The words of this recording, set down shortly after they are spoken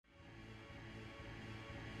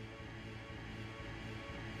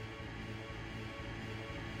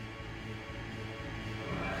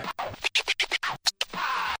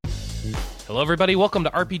Hello, everybody. Welcome to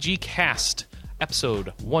RPGCast,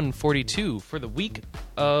 episode 142 for the week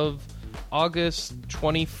of August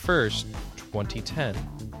 21st, 2010.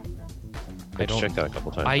 I checked that a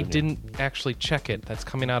couple times. I didn't actually check it. That's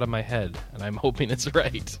coming out of my head, and I'm hoping it's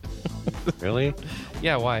right. Really?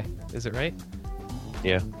 Yeah, why? Is it right?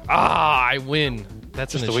 Yeah. I win.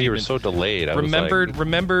 That's just an the way you were so delayed. I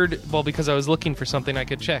remembered, well, because I was looking for something I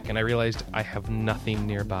could check, and I realized I have nothing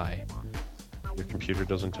nearby. Your computer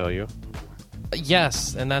doesn't tell you?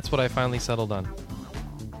 Yes, and that's what I finally settled on.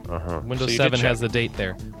 Windows So 7 has the date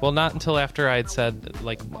there. Well, not until after I had said,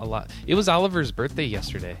 like, a lot. It was Oliver's birthday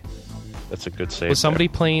yesterday. That's a good save. Was somebody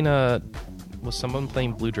playing, was someone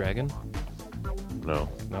playing Blue Dragon? No.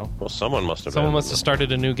 No? Well, someone must have Someone must have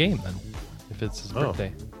started a new game, then, if it's his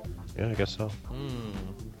birthday. Yeah, I guess so.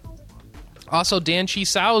 Also, Dan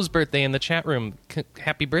Chi-Sao's birthday in the chat room.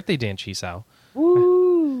 Happy birthday, Dan Chi-Sao.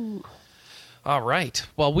 Woo! All right.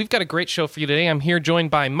 Well, we've got a great show for you today. I'm here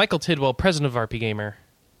joined by Michael Tidwell, president of RP Gamer.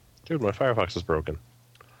 Dude, my Firefox is broken.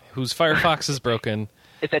 Whose Firefox is broken.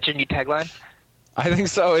 Is that your new tagline? I think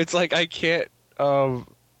so. It's like I can't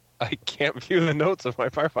view the notes if my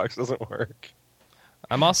Firefox doesn't work.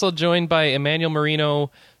 I'm also joined by Emmanuel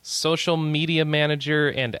Marino, social media manager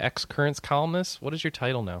and ex-Currents columnist. What is your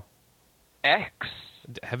title now? X.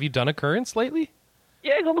 Have you done a Currents lately?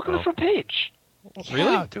 Yeah, go look on the front page.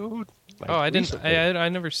 Really? Yeah, dude. Oh, I didn't. I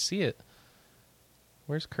never see it.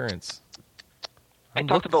 Where's Currents? I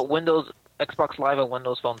talked about Windows, Xbox Live on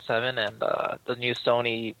Windows Phone 7 and the new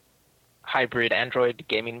Sony hybrid Android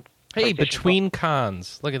gaming. Hey, between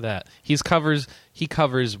cons. Look at that. He covers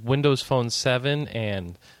Windows Phone 7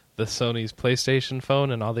 and the Sony's PlayStation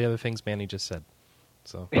phone and all the other things Manny just said.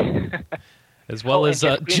 So, as well as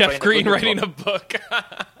Jeff Green writing a book.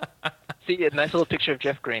 See, a nice little picture of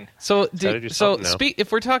Jeff Green. So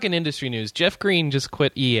if we're talking industry news, Jeff Green just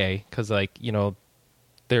quit EA because,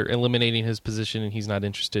 they're eliminating his position and he's not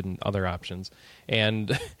interested in other options.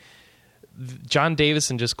 And John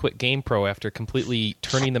Davison just quit GamePro after completely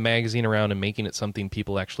turning the magazine around and making it something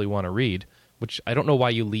people actually want to read, which I don't know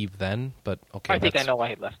why you leave then, but okay. I think I know why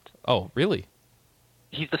he left. Oh, really?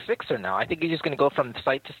 He's the fixer now. I think he's just going to go from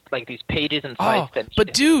site to these pages and sites.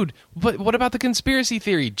 But what about the conspiracy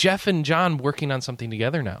theory? Jeff and John working on something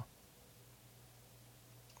together now.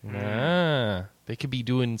 They could be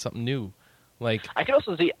doing something new. Like I could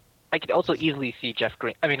also easily see Jeff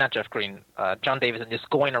Green. I mean, not Jeff Green. John Davison just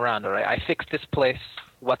going around. All right, I fixed this place.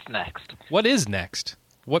 What's next? What is next?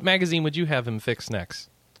 What magazine would you have him fix next?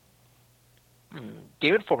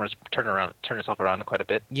 Game Informer's turned itself around quite a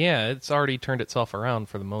bit. Yeah, it's already turned itself around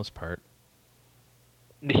for the most part.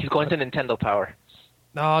 He's going to Nintendo Power.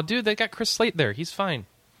 Oh, dude, they got Chris Slate there. He's fine.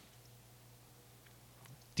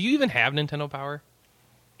 Do you even have Nintendo Power?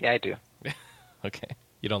 Yeah, I do. Okay.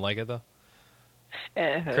 You don't like it, though?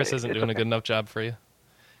 Chris isn't doing a good enough job for you.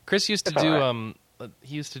 Chris used to do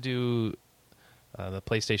the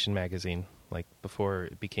PlayStation magazine, like before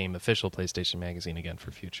it became official PlayStation magazine again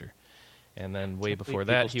for Future. And then way before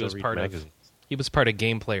that, he was part of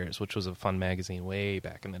Game Players, which was a fun magazine way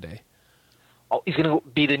back in the day. Oh, he's going to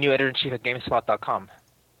be the new editor-in-chief at GameSpot.com.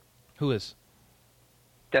 Who is?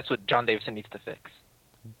 That's what John Davison needs to fix.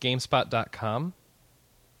 GameSpot.com?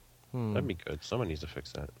 That'd be good. Someone needs to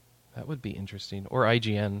fix that. That would be interesting. Or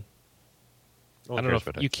IGN. I don't know if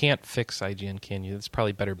you can't fix IGN, can you? It's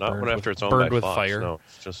probably better burned with fire. No,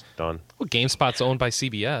 it's just done. Well, GameSpot's owned by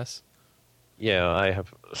CBS. Yeah, I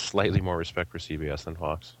have slightly more respect for CBS than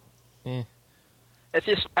Fox. It's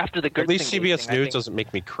just after the good. At least CBS News doesn't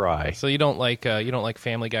make me cry. So you don't like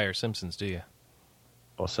Family Guy or Simpsons, do you?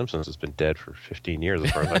 Well, Simpsons has been dead for 15 years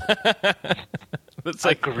as far as It's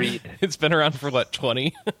like, agreed. It's been around for what,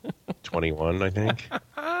 20? 21, I think.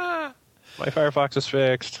 My Firefox is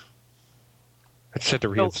fixed. I just had to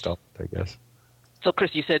reinstall it, I guess. So,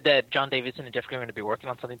 Chris, you said that John Davison and Jeff Green are going to be working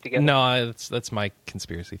on something together? No, that's my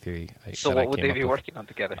conspiracy theory. So what would they be working on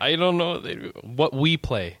together? I don't know what we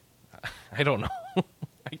play. I don't know.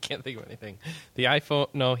 I can't think of anything. The iPhone...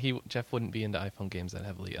 No, Jeff wouldn't be into iPhone games that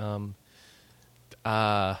heavily.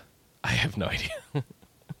 I have no idea.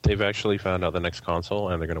 They've actually found out the next console,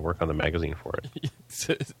 and they're going to work on the magazine for it.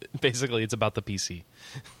 Basically, it's about the PC.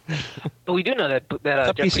 But we do know that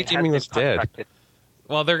Jeff PC gaming was dead.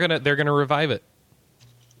 Well, they're gonna revive it.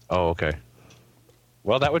 Oh, okay.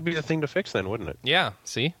 Well, that would be the thing to fix then, wouldn't it? Yeah.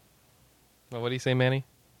 See. Well, what do you say, Manny?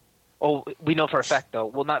 Oh, we know for a fact, though.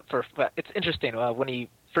 Well, not for a fact. It's interesting. When he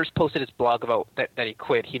first posted his blog about that he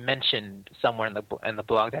quit, he mentioned somewhere in the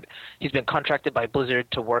blog that he's been contracted by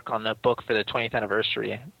Blizzard to work on a book for the 20th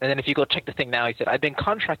anniversary. And then if you go check the thing now, he said, I've been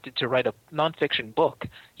contracted to write a nonfiction book.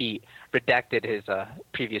 He redacted his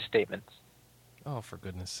previous statements. Oh, for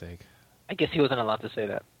goodness sake. I guess he wasn't allowed to say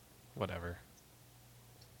that. Whatever.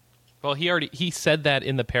 Well, he said that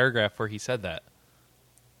in the paragraph where he said that.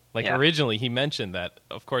 Originally, he mentioned that.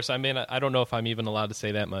 Of course, I don't know if I'm even allowed to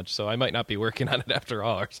say that much, so I might not be working on it after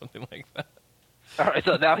all, or something like that. All right,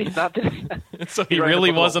 so now he's not doing that. So he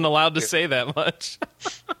really wasn't allowed to say that much.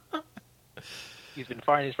 He's been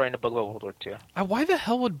fired. He's writing a book about World War II. Why the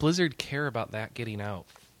hell would Blizzard care about that getting out?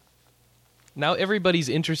 Now everybody's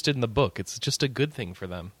interested in the book. It's just a good thing for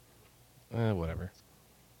them. Whatever.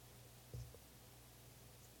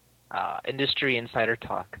 Industry insider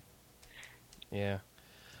talk. Yeah.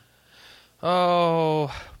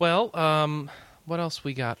 Oh, well, what else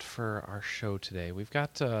we got for our show today? We've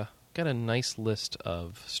got a nice list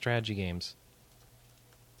of strategy games.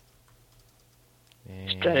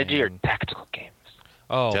 Strategy or tactical games?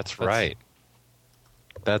 Oh, that's right.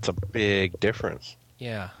 That's a big difference.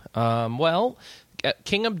 Yeah. Well,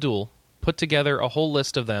 King Abdul put together a whole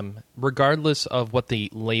list of them, regardless of what the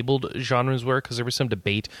labeled genres were, because there was some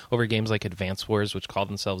debate over games like Advance Wars, which called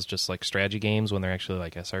themselves just like strategy games when they're actually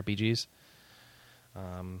like SRPGs.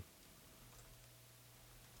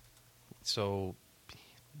 So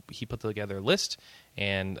he put together a list,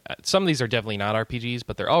 and some of these are definitely not RPGs,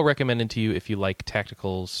 but they're all recommended to you if you like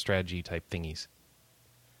tactical strategy type thingies.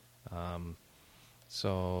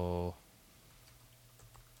 So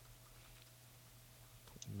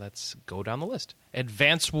let's go down the list.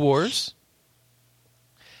 Advance Wars,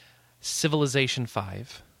 Civilization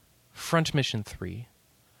 5, Front Mission 3,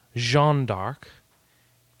 Jeanne d'Arc,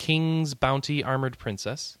 King's Bounty Armored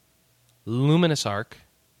Princess, Luminous Arc,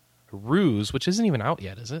 Ruse, which isn't even out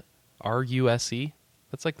yet, is it? RUSE?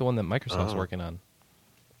 That's like the one that Microsoft's working on.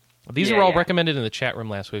 These were all recommended in the chat room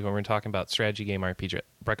last week when we were talking about strategy game RPG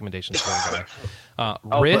recommendations.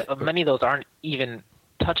 But many of those aren't even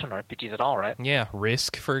touch on RPGs at all, right? Yeah,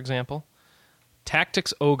 Risk, for example.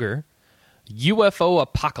 Tactics Ogre, UFO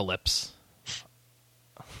Apocalypse.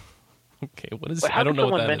 Okay, what is? I don't know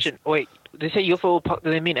what that is. Wait, did they say UFO? Do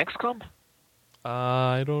they mean XCOM?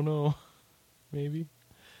 I don't know. Maybe.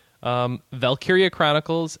 Valkyria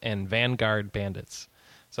Chronicles and Vanguard Bandits.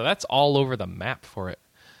 So that's all over the map for it.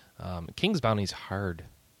 King's Bounty's hard.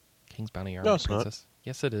 King's Bounty Armored Princess. Not.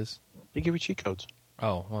 Yes, it is. They give you cheat codes.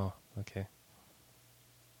 Oh, well, okay.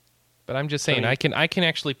 But I'm just saying, I can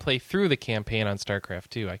actually play through the campaign on StarCraft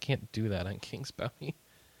 2. I can't do that on King's Bounty.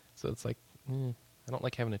 So it's like, I don't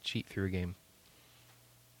like having to cheat through a game.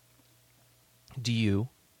 Do you?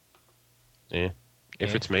 Yeah.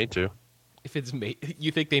 If it's made to. If it's made,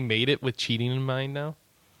 you think they made it with cheating in mind now?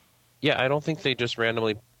 Yeah, I don't think they just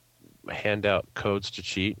randomly hand out codes to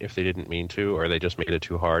cheat if they didn't mean to, or they just made it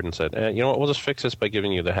too hard and said, you know what, we'll just fix this by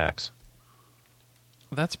giving you the hacks.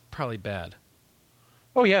 That's probably bad.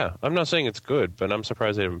 Oh, yeah. I'm not saying it's good, but I'm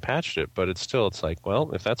surprised they haven't patched it. But it's like,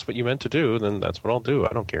 well, if that's what you meant to do, then that's what I'll do.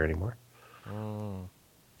 I don't care anymore. Oh,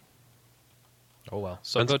 well.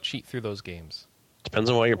 So go cheat through those games. Depends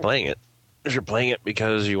on why you're playing it. If you're playing it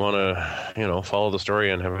because you want to, follow the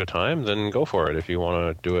story and have a good time, then go for it. If you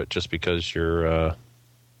want to do it just because you're...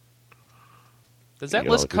 Does that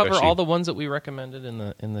list cover all the ones that we recommended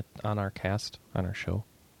on our cast, on our show?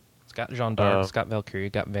 It's got Jeanne d'Arc, it's got Valkyrie,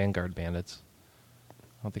 got Vanguard Bandits.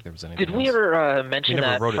 I don't think there was anything else. Did we ever mention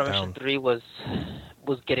that Front Mission 3 was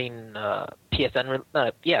getting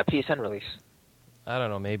PSN release? I don't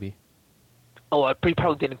know, maybe. Oh, I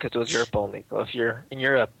probably didn't because it was Europe only. So if you're in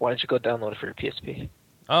Europe, why don't you go download it for your PSP?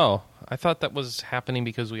 Oh, I thought that was happening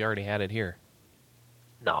because we already had it here.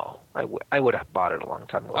 No, I would have bought it a long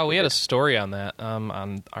time ago. Oh, we had a story on that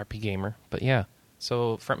on RP Gamer. But yeah,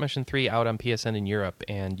 so Front Mission 3 out on PSN in Europe,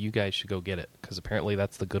 and you guys should go get it because apparently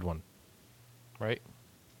that's the good one. Right?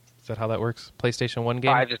 Is that how that works? PlayStation 1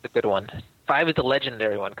 game? 5 is the good one. 5 is the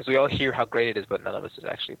legendary one because we all hear how great it is, but none of us has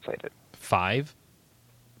actually played it. 5?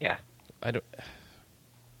 Yeah.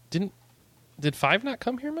 Did 5 not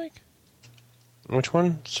come here, Mike? Which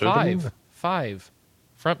one? 5.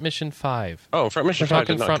 Front Mission 5. Oh, Front Mission 5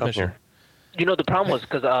 did not come here. The problem was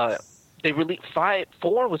because they released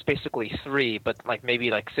 4 was basically 3, but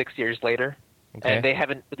maybe 6 years later. Okay. And they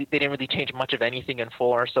didn't really change much of anything in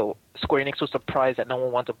 4, so Square Enix was surprised that no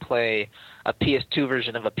one wanted to play a PS2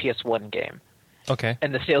 version of a PS1 game. Okay.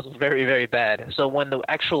 And the sales was very, very bad. So when the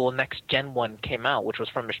actual next gen one came out, which was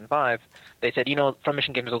Front Mission 5, they said, Front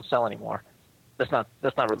Mission games don't sell anymore. That's not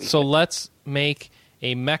really. So let's make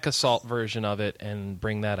a Mech Assault version of it and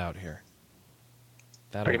bring that out here.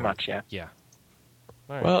 Pretty much, yeah. Yeah.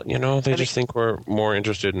 Right. Well, they just think we're more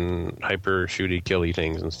interested in hyper shooty killy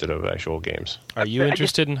things instead of actual games. Are you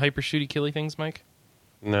interested in hyper shooty killy things, Mike?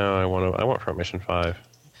 No, I want Front Mission 5.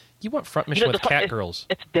 You want front mission with cat girls.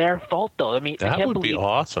 It's their fault, though. I mean, that would be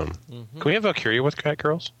awesome. Mm-hmm. Can we have Valkyria with cat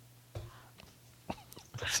girls?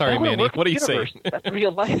 Sorry, Manny. What are you saying? That's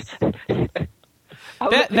real life.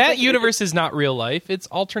 that universe is not real life. It's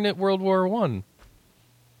alternate World War I.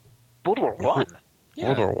 World War One. Yeah,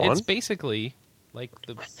 World War One. It's basically like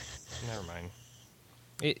the. Never mind.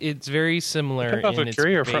 It's very similar. Talking about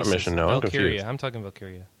Valkyria or front mission now? Valkyria. I'm talking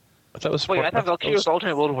Valkyria. I thought it was. Wait, I thought Valkyria was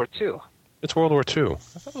alternate World War II. It's World War II. I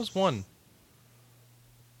thought it was one.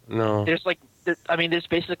 No. There's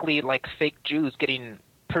basically like fake Jews getting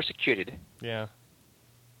persecuted. Yeah.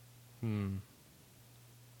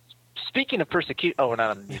 Speaking of persecution, we're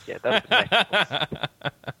not on the news yet. That was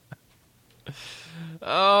nice.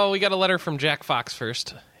 Oh, we got a letter from Jack Fox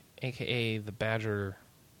first, a.k.a. the Badger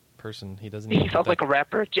person. He doesn't. He sounds like a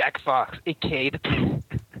rapper, Jack Fox, a.k.a. the.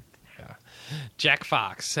 Jack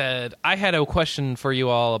Fox said, I had a question for you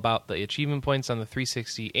all about the achievement points on the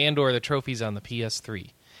 360 and/or the trophies on the PS3.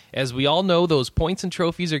 As we all know, those points and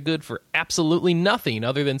trophies are good for absolutely nothing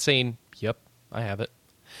other than saying, yep, I have it.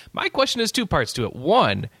 My question has two parts to it.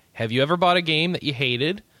 One, have you ever bought a game that you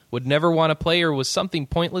hated, would never want to play, or was something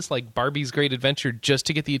pointless like Barbie's Great Adventure just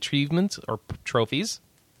to get the achievements or trophies?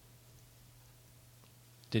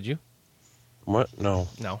 Did you? What? No.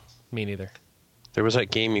 No, me neither. There was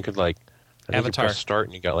that game you could like... I think Avatar. You press start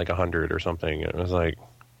and you got like 100 or something. It was like,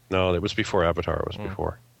 no, it was before Avatar. It was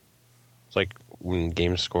before. It's like when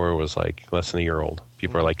game score was like less than a year old.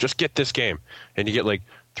 People are like, just get this game, and you get like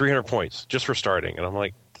 300 points just for starting. And I'm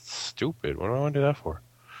like, stupid. What do I want to do that for?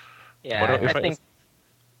 Yeah, I think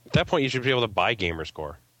at that point you should be able to buy gamer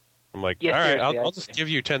score. I'm like, yes, all right, seriously, I'll just give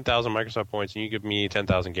you 10,000 Microsoft points, and you give me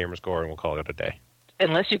 10,000 gamer score, and we'll call it a day.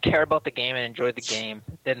 Unless you care about the game and enjoy the game,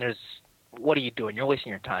 then what are you doing? You're wasting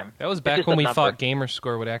your time. That was back when we thought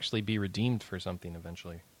Gamerscore would actually be redeemed for something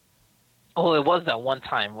eventually. Oh, it was that one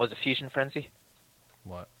time. Was it Fusion Frenzy?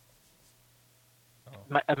 What?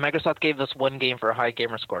 Oh. Microsoft gave us one game for a high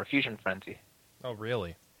gamer score, Fusion Frenzy. Oh,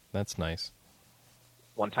 really? That's nice.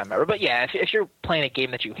 One time ever. But yeah, if you're playing a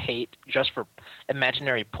game that you hate just for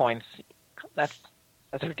imaginary points, that's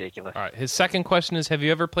ridiculous. All right. His second question is, have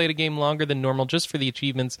you ever played a game longer than normal just for the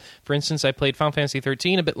achievements? For instance, I played Final Fantasy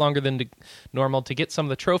 13 a bit longer than normal to get some of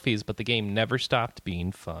the trophies, but the game never stopped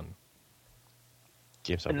being fun.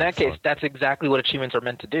 In that case, that's exactly what achievements are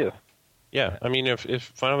meant to do. Yeah. I mean, if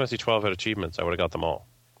Final Fantasy 12 had achievements, I would have got them all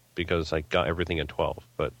because I got everything in 12.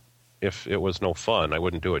 But if it was no fun, I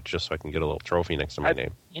wouldn't do it just so I can get a little trophy next to my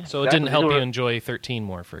name. Yeah, so it didn't help you enjoy 13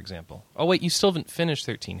 more, for example. Oh, wait, you still haven't finished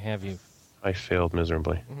 13, have you? I failed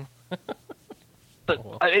miserably. But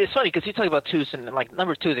it's funny because you talk about 2, and like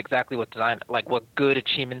number 2 is exactly what what good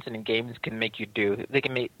achievements in games can make you do. They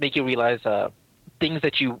can make you realize things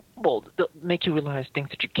that make you realize things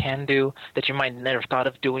that you can do that you might never thought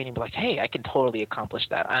of doing, and be like, hey, I can totally accomplish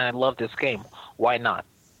that. I love this game. Why not?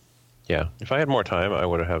 Yeah, if I had more time, I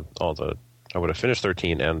would have finished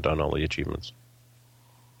 13 and done all the achievements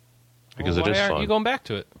because it is fun. Why aren't you going back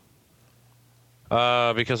to it?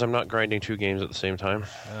 Because I'm not grinding 2 games at the same time,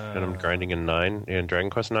 and I'm grinding in Dragon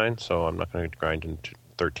Quest 9, so I'm not going to grind in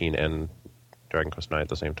 13 and Dragon Quest 9 at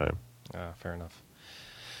the same time. Fair enough.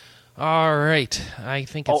 All right, I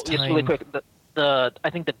think it's time. Just really quick. I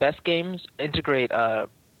think the best games integrate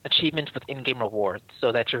achievements with in-game rewards,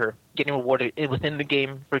 so that you're getting rewarded within the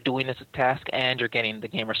game for doing this task, and you're getting the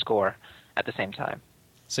gamer score at the same time.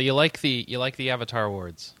 So you like the Avatar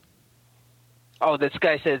Awards? Oh, this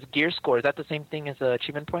guy says gear score. Is that the same thing as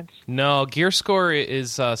achievement points? No, gear score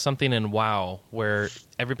is something in WoW where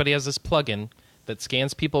everybody has this plugin that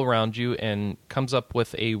scans people around you and comes up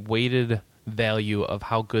with a weighted value of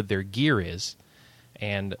how good their gear is.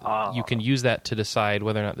 And you can use that to decide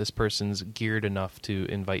whether or not this person's geared enough to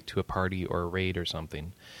invite to a party or a raid or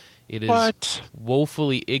something. It is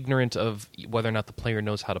woefully ignorant of whether or not the player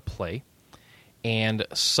knows how to play, and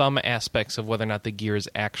some aspects of whether or not the gear is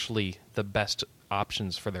actually the best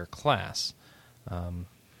options for their class.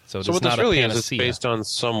 So what this really is, it's based on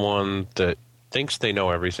someone that thinks they know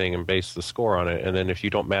everything and base the score on it, and then if you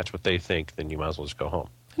don't match what they think, then you might as well just go home.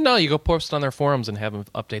 No, you go post on their forums and have them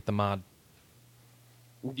update the mod.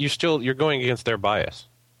 You're going against their bias.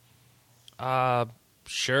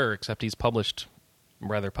 Sure, except he's published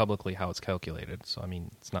rather publicly how it's calculated. So, I mean,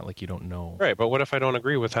 it's not like you don't know. Right, but what if I don't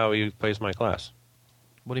agree with how he plays my class?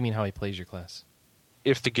 What do you mean how he plays your class?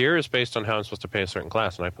 If the gear is based on how I'm supposed to play a certain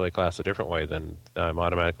class and I play a class a different way, then I'm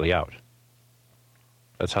automatically out.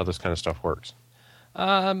 That's how this kind of stuff works.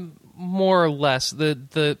 More or less.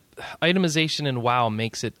 The itemization in WoW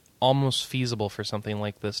makes it almost feasible for something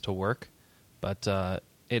like this to work. But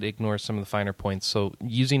it ignores some of the finer points. So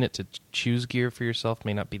using it to choose gear for yourself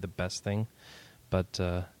may not be the best thing, but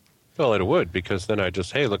well, it would, because then I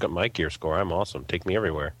just, hey, look at my gear score. I'm awesome. Take me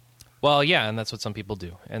everywhere. Well, yeah, and that's what some people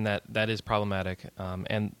do, and that is problematic.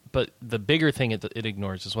 But the bigger thing it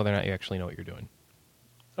ignores is whether or not you actually know what you're doing.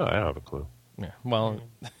 Oh, I don't have a clue. Yeah, well,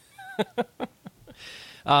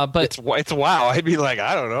 but it's WoW. I'd be like,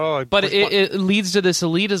 I don't know. But it leads to this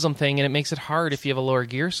elitism thing, and it makes it hard if you have a lower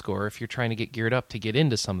gear score if you're trying to get geared up to get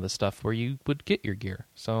into some of the stuff where you would get your gear.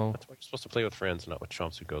 So that's why you're supposed to play with friends, not with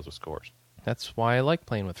chumps who goes with scores. That's why I like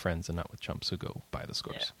playing with friends and not with chumps who go by the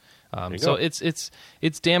scores. Yeah. So it's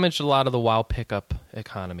damaged a lot of the WoW pickup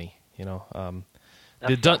economy. You know,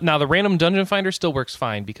 now the random dungeon finder still works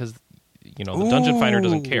fine because the dungeon finder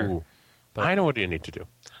doesn't care. But I know what you need to do.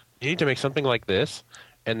 You need to make something like this,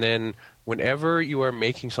 and then whenever you are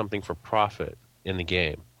making something for profit in the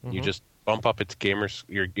game, you just bump up its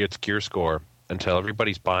gear score until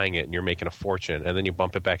everybody's buying it and you're making a fortune, and then you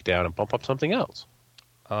bump it back down and bump up something else.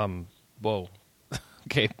 Whoa.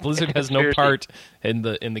 Okay, Blizzard has no part in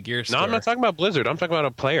the gear store. No, I'm not talking about Blizzard. I'm talking about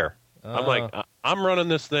a player. I'm like, I'm running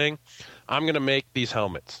this thing. I'm going to make these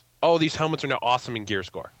helmets. Oh, these helmets are now awesome in gear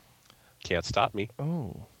score. Can't stop me.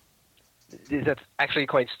 Oh. That's actually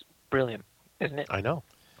quite brilliant, isn't it? I know.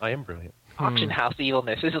 I am brilliant. Auction house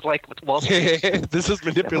evilness. This is like Wall Street. This is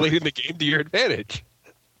manipulating the game to your advantage.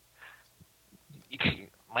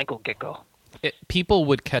 Michael Gecko. People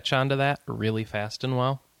would catch on to that really fast in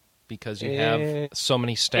WoW because you have so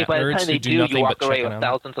many stat nerds who do nothing but checking on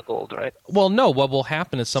thousands of gold, right? Well, no. What will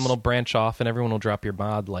happen is someone will branch off and everyone will drop your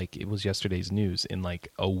mod like it was yesterday's news in like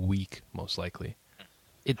a week, most likely.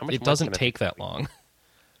 It doesn't take that long.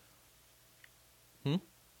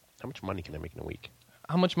 How much money can I make in a week?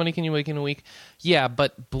 How much money can you make in a week? Yeah,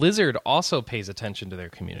 but Blizzard also pays attention to their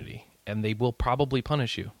community, and they will probably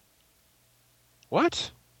punish you.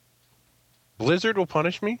 What? Blizzard will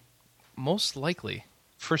punish me? Most likely.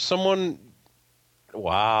 For someone...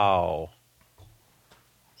 Wow.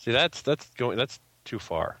 See, that's too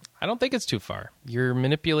far. I don't think it's too far. You're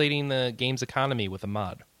manipulating the game's economy with a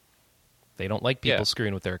mod. They don't like people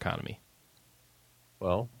screwing with their economy.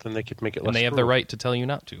 Well, then they could make it less And they have the right to tell you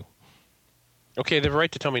not to. Okay, the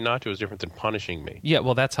right to tell me not to is different than punishing me. Yeah,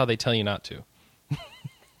 well, that's how they tell you not to.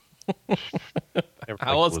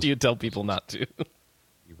 How else do you tell people not to?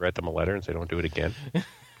 You write them a letter and say, don't do it again?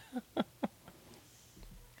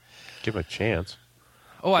 Give them a chance.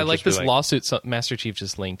 Oh, I like this lawsuit Master Chief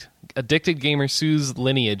just linked. Addicted gamer sues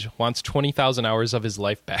Lineage, wants 20,000 hours of his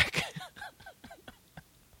life back.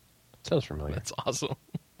 Sounds familiar. That's awesome.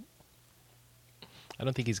 I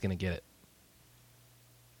don't think he's going to get it.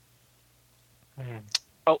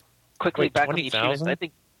 Oh, quickly, back on the achievements. I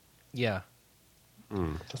think. Yeah.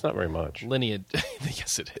 That's not very much. Lineage.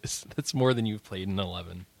 Yes, it is. That's more than you've played in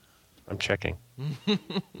 11. I'm checking.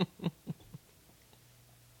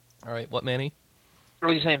 All right, what, Manny? What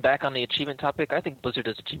were you saying back on the achievement topic? I think Blizzard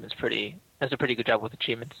does a pretty good job with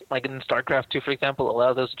achievements. Like in StarCraft 2, for example, a lot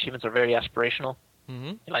of those achievements are very aspirational.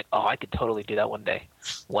 Mm-hmm. You're like, I could totally do that one day.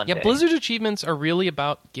 Yeah, Blizzard achievements are really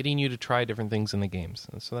about getting you to try different things in the games,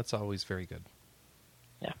 so that's always very good.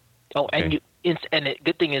 Yeah. Oh, okay. And the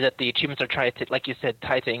good thing is that the achievements are tied to, like you said,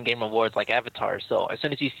 tied to in-game rewards like avatars. So as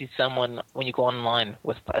soon as you see someone, when you go online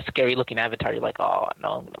with a scary-looking avatar, you're like, oh,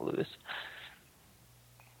 no, I'm going to lose.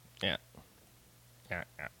 Yeah.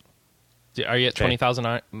 Are you at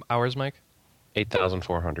 20,000 hours, Mike?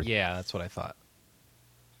 8,400. Yeah, that's what I thought.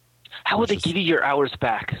 How would they give you your hours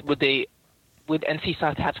back? Would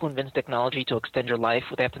NCSoft have to invent technology to extend your life?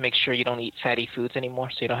 Would they have to make sure you don't eat fatty foods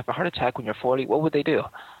anymore so you don't have a heart attack when you're 40? What would they do?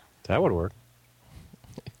 That would work.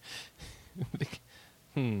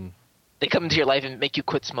 They come into your life and make you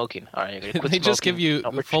quit smoking. All right, you're gonna quit they smoking. Just give you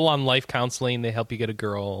full-on life counseling. They help you get a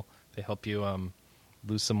girl. They help you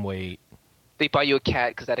lose some weight. They buy you a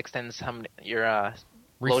cat because that extends your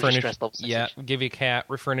lower stress levels. Yeah, give you a cat,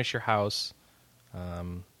 refurnish your house,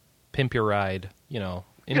 pimp your ride.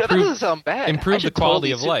 Improve, that doesn't sound bad. Improve the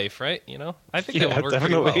quality of life, right? I think that would work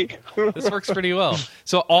pretty well. This works pretty well.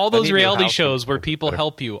 So all those reality shows where people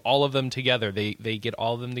help you, all of them together, they get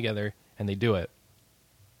all of them together and they do it.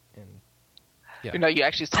 And, you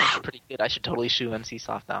actually sound pretty good. I should totally sue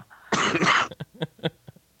NCSoft now.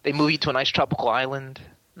 They move you to a nice tropical island.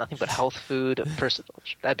 Nothing but health food.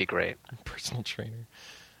 That'd be great. Personal trainer.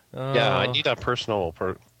 Yeah, I need a personal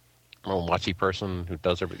watchy person who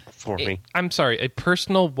does everything for me. I'm sorry, a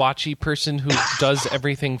personal watchy person who does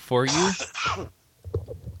everything for you?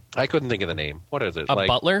 I couldn't think of the name. What is it? A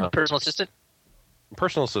butler? Personal assistant?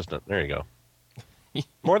 Personal assistant. There you go.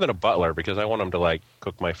 More than a butler, because I want him to like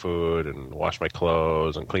cook my food and wash my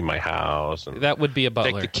clothes and clean my house. And that would be a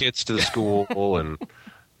butler. Take the kids to the school and,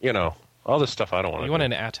 all this stuff I don't want to do. You want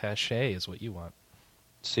an attaché is what you want.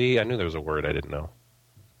 See, I knew there was a word I didn't know.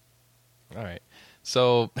 All right.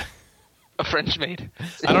 So... a French maid.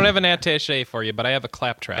 I don't have an attaché for you, but I have a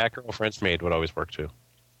claptrap. Mackerel French maid would always work too.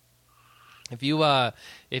 If you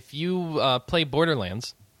play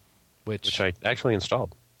Borderlands, which I actually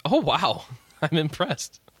installed. Oh, wow. I'm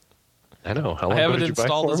impressed. I know. How long I have did it you buy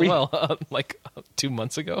installed for as me? well, 2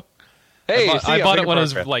 months ago. Hey, I bought it when it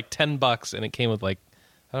was like $10, and it came with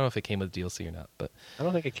I don't know if it came with DLC or not, but I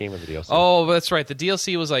don't think it came with the DLC. Oh, that's right. The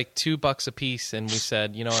DLC was like $2 a piece, and we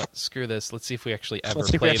said, you know what, screw this. Let's see if we actually ever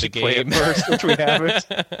play the game. Play it first, which we haven't.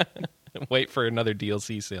 Wait for another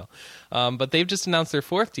DLC sale. But they've just announced their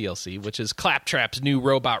 4th DLC, which is Claptrap's New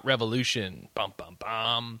Robot Revolution. Bum, bum,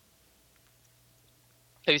 bum.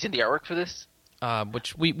 Have you seen the artwork for this?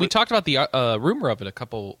 Which we talked about the rumor of it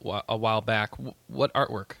a while back. What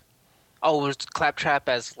artwork? Oh, it was Claptrap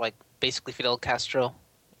as basically Fidel Castro.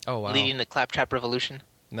 Oh, wow. Leading the Claptrap Revolution.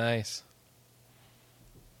 Nice.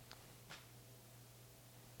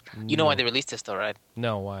 You know why they released this, though, right?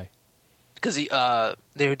 No, why? Because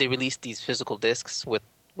they released these physical discs with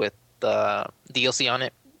DLC on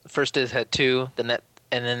it. First it had 2, and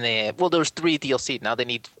then there was 3 DLC. Now they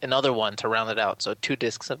need another one to round it out. So 2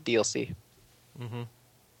 discs of DLC. Mm-hmm.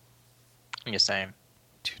 I'm just saying.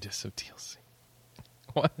 2 discs of DLC.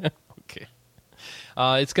 What? Okay.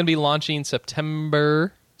 It's going to be launching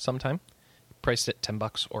September sometime. Priced at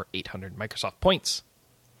 $10 or 800 Microsoft points.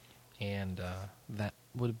 And that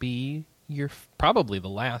would be probably the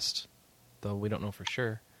last, though we don't know for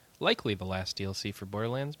sure. Likely the last DLC for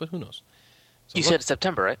Borderlands, but who knows? So You said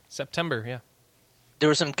September, right? September, yeah. There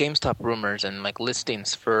were some GameStop rumors and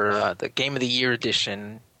listings for the Game of the Year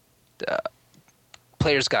edition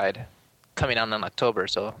Player's Guide coming out in October.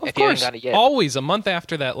 So if you haven't got it yet, always a month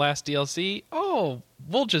after that last DLC,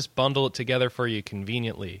 we'll just bundle it together for you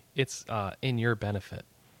conveniently. It's in your benefit.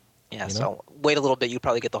 Yeah, so wait a little bit. You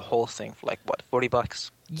probably get the whole thing for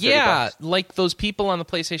 $40. Yeah, $30. like those people on the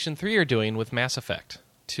PlayStation 3 are doing with Mass Effect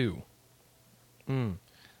 2.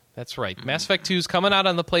 That's right. Mass Effect 2 is coming out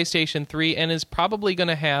on the PlayStation 3 and is probably going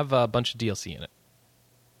to have a bunch of DLC in it.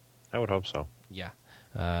 I would hope so. Yeah.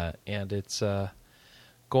 And it's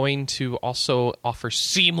going to also offer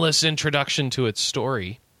seamless introduction to its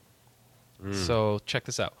story. So check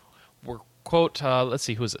this out. We're quote, let's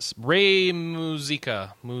see, who is this? Ray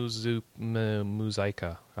Muzica.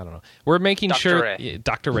 I don't know. We're making Dr. Ray.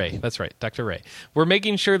 That's right, Dr. Ray. We're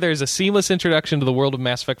making sure there's a seamless introduction to the world of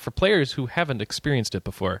Mass Effect for players who haven't experienced it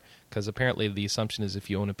before. Because apparently the assumption is if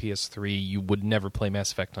you own a PS3, you would never play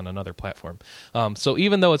Mass Effect on another platform. So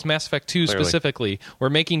even though it's Mass Effect 2 specifically, we're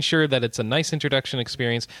making sure that it's a nice introduction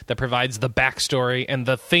experience that provides the backstory and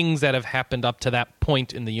the things that have happened up to that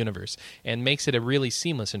point in the universe, and makes it a really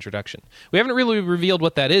seamless introduction. We haven't really revealed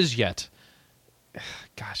what that is yet.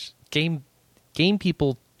 Gosh, game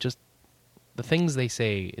people just... The things they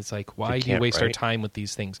say, it's like, why do you waste our time with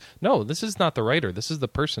these things? No, this is not the writer. This is the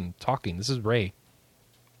person talking. This is Ray.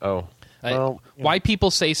 Oh. Well, why people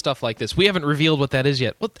say stuff like this? We haven't revealed what that is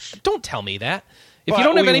yet. Well, don't tell me that. If you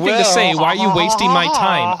don't have anything to say, why are you wasting my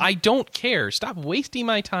time? I don't care. Stop wasting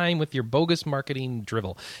my time with your bogus marketing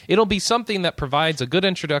drivel. It'll be something that provides a good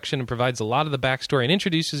introduction and provides a lot of the backstory and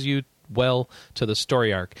introduces you well to the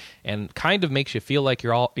story arc and kind of makes you feel like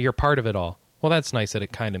you're part of it all. Well, that's nice that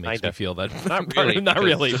it kind of makes me feel that. Not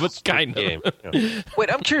really, but kind of. Yeah.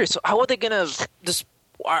 Wait, I'm curious. So how are they going to just...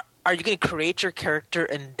 Are you going to create your character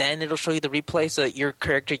and then it'll show you the replay so that your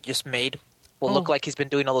character you just made will look like he's been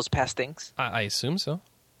doing all those past things? I assume so.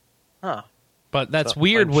 Huh. But that's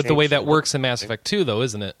weird with the way that works in Mass Effect 2, though,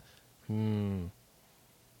 isn't it?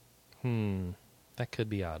 That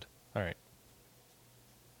could be odd. All right.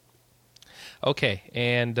 Okay,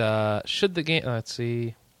 and should the game... let's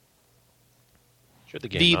see... Should the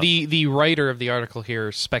game the writer of the article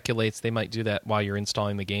here speculates they might do that while you're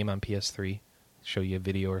installing the game on PS3. Show you a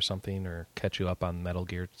video or something, or catch you up on Metal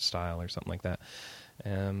Gear style or something like that.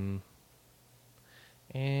 And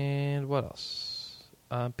what else?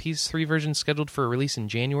 PS3 version scheduled for release in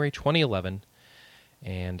January 2011,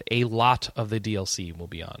 and a lot of the DLC will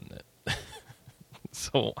be on it.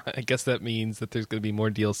 So I guess that means that there's going to be more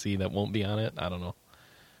DLC that won't be on it. I don't know.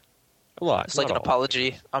 A lot. It's like an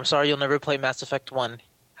apology. I'm sorry you'll never play Mass Effect 1.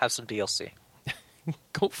 Have some DLC.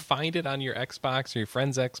 Go find it on your Xbox or your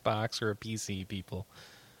friend's Xbox or a PC, people.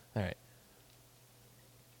 All right.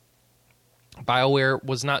 BioWare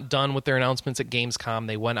was not done with their announcements at Gamescom.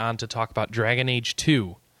 They went on to talk about Dragon Age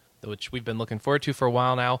 2, which we've been looking forward to for a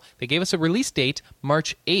while now. They gave us a release date,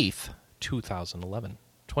 March 8th, 2011.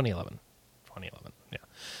 Yeah.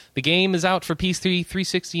 The game is out for PS3,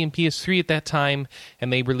 360, and PS3 at that time,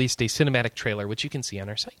 and they released a cinematic trailer, which you can see on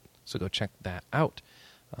our site. So go check that out.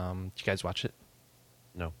 Did you guys watch it?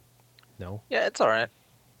 No. No? Yeah, it's all right.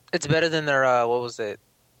 It's better than their, what was it?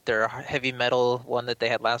 Their heavy metal one that they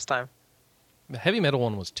had last time. The heavy metal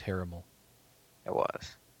one was terrible. It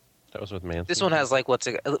was. That was with Manson. This one has, like,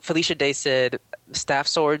 Felicia Day said, staff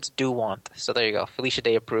swords do want. So there you go. Felicia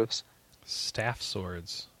Day approves. Staff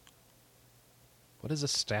swords. What is a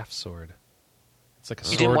staff sword? It's like a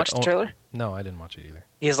sword. You didn't watch the trailer? No, I didn't watch it either.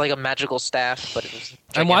 He has, like, a magical staff, but it was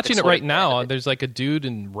I'm watching it right now. There's, like, a dude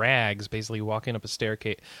in rags basically walking up a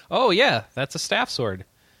staircase. Oh, yeah, that's a staff sword.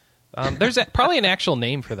 There's probably an actual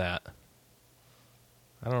name for that.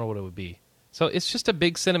 I don't know what it would be. So it's just a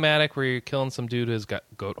big cinematic where you're killing some dude who's got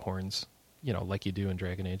goat horns, like you do in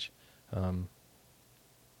Dragon Age. I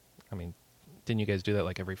mean, didn't you guys do that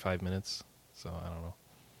like every 5 minutes? So I don't know.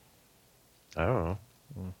 I don't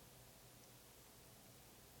know.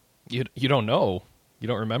 You don't know? You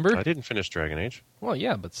don't remember? I didn't finish Dragon Age. Well,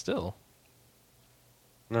 yeah, but still.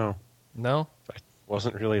 No. No? It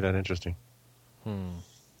wasn't really that interesting.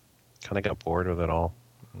 Kind of got bored with it all.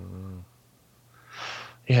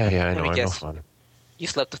 Yeah, I know. I'm no fun. You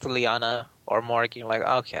slept with Liana or Morg, you're like,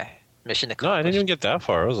 okay, mission accomplished. No, I didn't even get that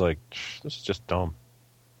far. I was like, this is just dumb.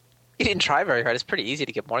 You didn't try very hard. It's pretty easy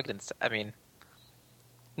to get Morgan.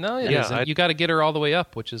 No, it isn't. You got to get her all the way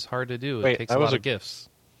up, which is hard to do. It takes a lot of gifts.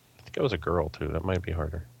 I think I was a girl, too. That might be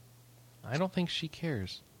harder. I don't think she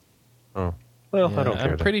cares. Oh. Well, I don't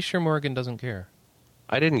care. I'm pretty sure Morgan doesn't care.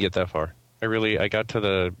 I didn't get that far. I got to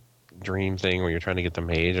the dream thing where you're trying to get the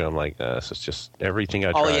mage, and I'm like, this is just everything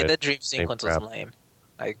I tried. Oh, yeah, that dream sequence was lame.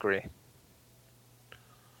 I agree.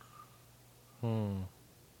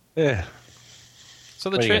 Yeah. So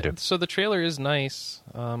the trailer is nice,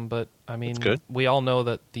 but I mean, we all know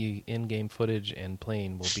that the in-game footage and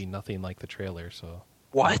playing will be nothing like the trailer. So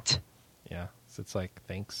what? Yeah, so it's like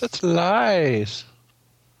thanks. That's lies.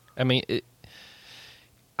 I mean,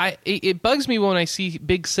 it bugs me when I see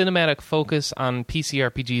big cinematic focus on PC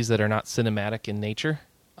RPGs that are not cinematic in nature.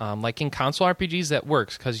 Like in console RPGs, that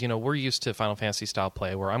works because we're used to Final Fantasy style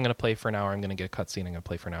play, where I'm going to play for an hour, I'm going to get a cutscene. I'm going to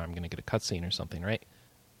play for an hour, I'm going to get a cutscene or something, right?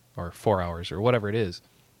 Or 4 hours or whatever it is.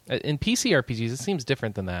 In PC RPGs, it seems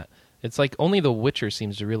different than that. It's like only The Witcher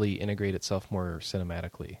seems to really integrate itself more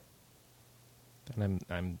cinematically.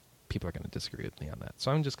 And people are going to disagree with me on that.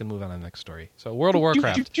 So I'm just going to move on to the next story. So World of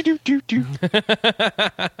Warcraft.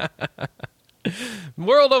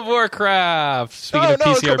 World of Warcraft. Speaking of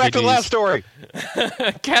PC go RPGs. back to the last story.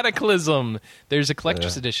 Cataclysm. There's a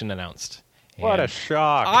collector's edition announced. What a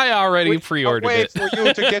shock. I already pre-ordered it. Wait for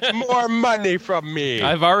you to get more money from me.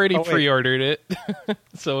 I've already pre-ordered it.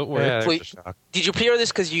 So it worked. Wait, did you pre-order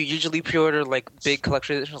this because you usually pre-order like big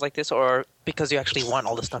collector's editions like this, or because you actually want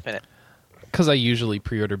all the stuff in it? Because I usually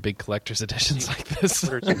pre-order big collector's editions like this.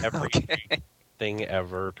 Everything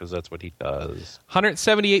ever, because that's what he does.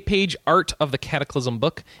 178-page art of the Cataclysm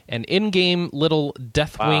book, an in-game little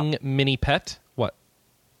Deathwing mini pet. What?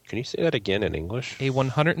 Can you say that again in English? A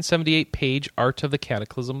 178-page art of the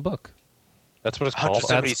Cataclysm book. That's what it's called?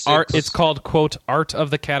 That's art. It's called, quote, Art of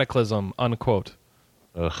the Cataclysm, unquote.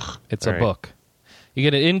 Ugh. It's a book. You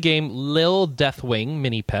get an in-game Lil Deathwing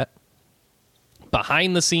mini pet,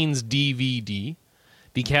 behind-the-scenes DVD,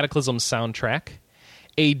 the Cataclysm soundtrack,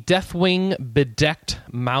 a Deathwing bedecked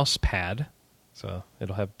mouse pad, so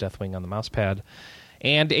it'll have Deathwing on the mouse pad,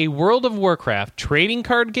 and a World of Warcraft trading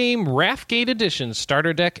card game Wrathgate Edition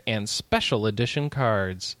starter deck and special edition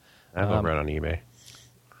cards. I have read on eBay.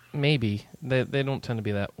 Maybe. They don't tend to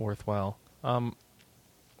be that worthwhile.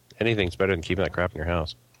 Anything's better than keeping that crap in your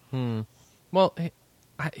house. Well,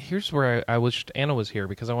 here's where I wished Anna was here,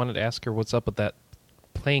 because I wanted to ask her what's up with that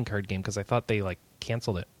playing card game, because I thought they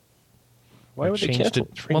canceled it. Why would they cancel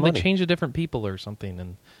it? Free money. They changed to different people or something,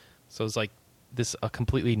 and so it's like a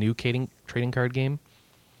completely new trading card game.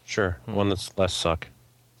 Sure, one that's less suck.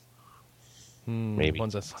 Maybe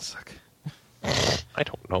ones that less suck. I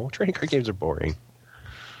don't know. Trading card games are boring.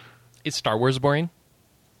 Is Star Wars boring?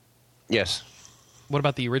 Yes. What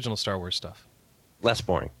about the original Star Wars stuff? Less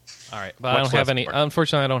boring. All right, but I don't have any.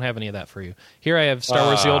 Unfortunately, I don't have any of that for you. Here I have Star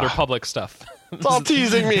Wars: The Old Republic stuff. It's all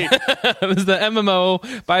teasing me. This is the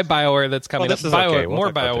MMO by BioWare that's coming up. Okay.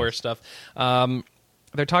 More BioWare stuff.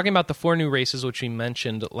 They're talking about the 4 new races, which we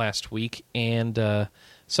mentioned last week, and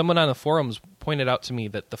someone on the forums pointed out to me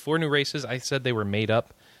that the 4 new races, I said they were made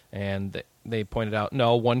up, and they pointed out,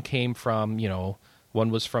 no, one came from, One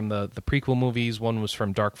was from the prequel movies, one was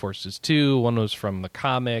from Dark Forces 2, one was from the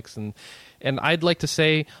comics, and I'd like to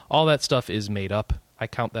say all that stuff is made up. I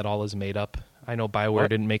count that all as made up. I know BioWare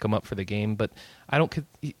didn't make them up for the game, but I don't.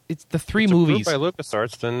 It's the three movies by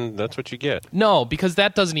LucasArts. Then that's what you get. No, because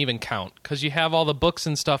that doesn't even count. Because you have all the books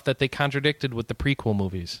and stuff that they contradicted with the prequel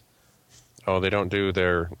movies. Oh, they don't do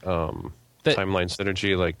their timeline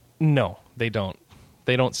synergy like. No, they don't.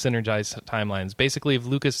 They don't synergize timelines. Basically, if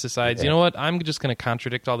Lucas decides, you know what, I'm just going to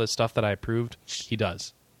contradict all this stuff that I approved, he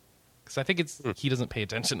does. Because I think he doesn't pay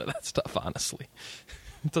attention to that stuff. Honestly,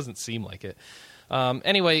 it doesn't seem like it.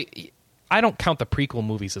 Anyway. I don't count the prequel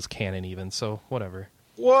movies as canon even, so whatever.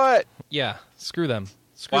 What? Yeah, screw them.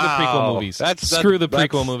 Screw the prequel movies. Screw the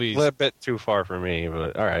prequel movies. A bit too far for me,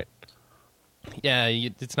 but all right. Yeah,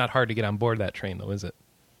 it's not hard to get on board that train, though, is it?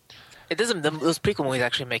 It doesn't. Those prequel movies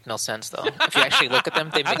actually make no sense, though. If you actually look at them,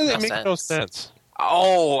 they make no sense.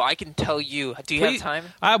 Oh, I can tell you. Do you have time?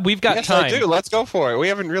 We've got time. Yes, I do. Let's go for it. We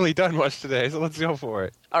haven't really done much today, so let's go for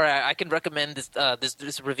it. All right, I can recommend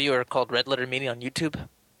this reviewer called Red Letter Media on YouTube.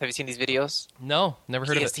 Have you seen these videos? No, never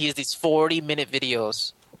heard of it. He has these 40-minute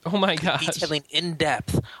videos. Oh my gosh. Detailing in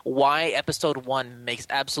depth why Episode 1 makes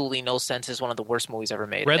absolutely no sense as one of the worst movies ever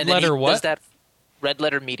made. Red Letter what? Does that Red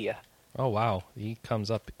Letter Media. Oh wow, he comes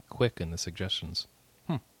up quick in the suggestions.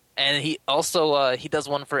 And he also he does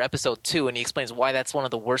one for Episode 2, and he explains why that's one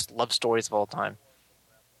of the worst love stories of all time.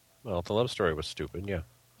 Well, the love story was stupid, yeah.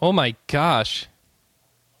 Oh my gosh.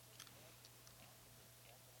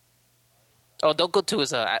 Oh, don't go to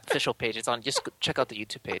his official page. It's on. Just check out the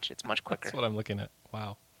YouTube page. It's much quicker. That's what I'm looking at.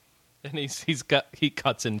 Wow. And he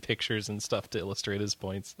cuts in pictures and stuff to illustrate his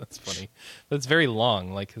points. That's funny. That's very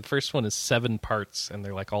long. Like the first one is 7 parts, and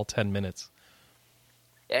they're like all 10 minutes.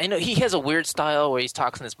 Yeah, I know he has a weird style where he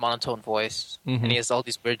talks in this monotone voice, and he has all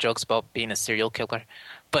these weird jokes about being a serial killer.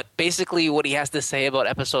 But basically, what he has to say about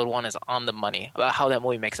Episode 1 is on the money about how that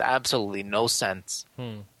movie makes absolutely no sense.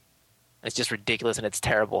 It's just ridiculous and it's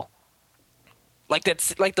terrible. Like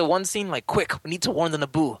that's like the one scene, like, quick, we need to warn the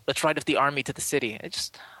Naboo. Let's ride with the army to the city. It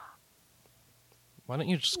just. Why don't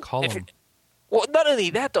you just call them? Well, not only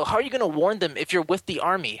that though. How are you going to warn them if you're with the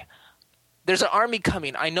army? There's an army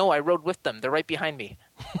coming. I know. I rode with them. They're right behind me.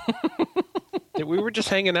 We were just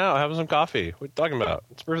hanging out, having some coffee. What are you talking about?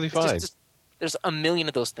 It's perfectly fine. There's a million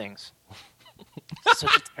of those things.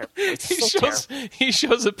 He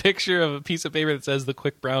shows a picture of a piece of paper that says the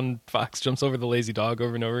quick brown fox jumps over the lazy dog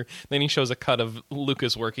over and over. Then he shows a cut of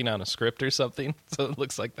Lucas working on a script or something. So it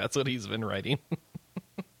looks like that's what he's been writing.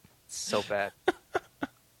 So bad.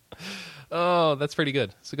 Oh, that's pretty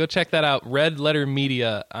good. So go check that out. Red Letter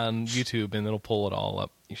Media on YouTube, and it'll pull it all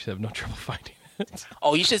up. You should have no trouble finding it.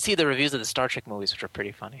 Oh, you should see the reviews of the Star Trek movies, which are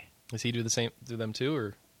pretty funny. Does he do them too,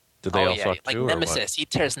 or? Did they all suck like too, Nemesis. He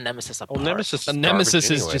tears Nemesis apart. Oh,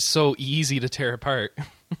 Nemesis is just so easy to tear apart.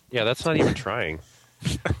 Yeah, that's not even trying.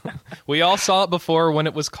 We all saw it before when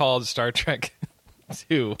it was called Star Trek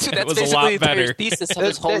 2. Dude, it was a lot better.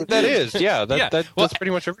 That is, yeah. That's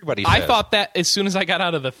pretty much everybody says. I thought that as soon as I got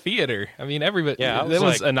out of the theater. I mean, everybody. Yeah, that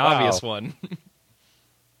was an obvious one.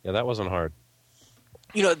 Yeah, that wasn't hard.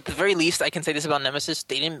 You know, at the very least, I can say this about Nemesis: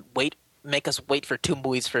 they didn't make us wait for 2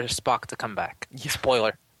 movies for Spock to come back. Yeah.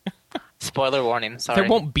 Spoiler. Spoiler warning. Sorry. There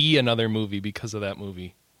won't be another movie because of that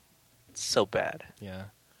movie. It's so bad. Yeah.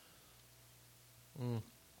 All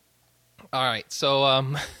right, so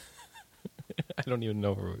I don't even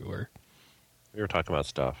know where we were. We were talking about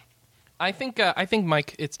stuff. I think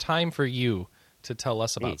Mike, it's time for you to tell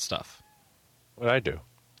us about stuff. What did I do?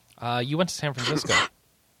 You went to San Francisco.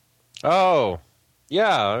 Oh,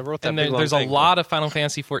 yeah, I wrote that. And there's a lot of Final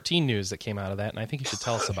Fantasy 14 news that came out of that, and I think you should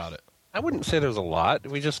tell us about it. I wouldn't say there's a lot.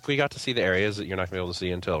 We got to see the areas that you're not going to be able to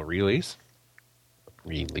see until release.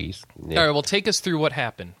 Yeah. All right, well, take us through what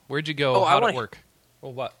happened. Where'd you go? How did it work?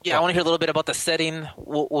 Well, what? Yeah, I want to hear a little bit about the setting.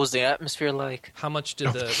 What was the atmosphere like? How much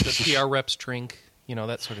did the PR reps drink? You know,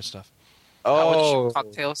 that sort of stuff. Oh,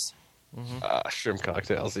 cocktails. Shrimp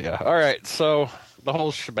cocktails. Yeah. All right. So the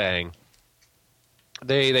whole shebang.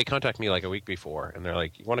 They contact me like a week before, and they're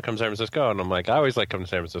like, "You want to come to San Francisco?" And I'm like, "I always like coming to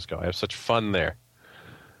San Francisco. I have such fun there."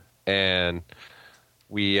 And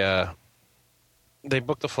they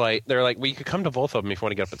booked the flight. They're like, "Well, you could come to both of them if you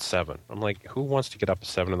want to get up at 7." I'm like, "Who wants to get up at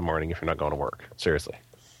 7 in the morning if you're not going to work?" Seriously.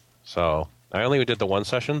 So I only did the one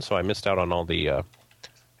session, so I missed out on all the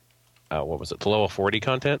the level 40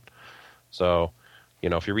 content. So,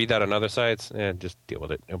 if you read that on other sites, just deal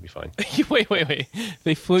with it. It'll be fine. Wait.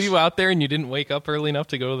 They flew you out there and you didn't wake up early enough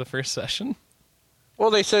to go to the first session? Well,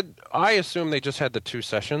 they said, I assume they just had the 2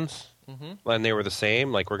 sessions, and they were the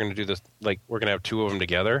same. Like, we're going to do this, like, we're going to have 2 of them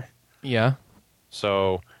together. Yeah.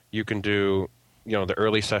 So you can do the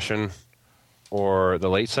early session or the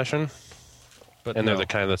late session, and they're the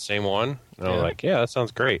kind of the same one. And I was like, yeah, that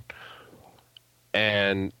sounds great.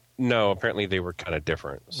 And no, apparently they were kind of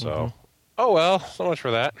different. So, oh well, so much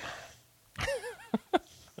for that.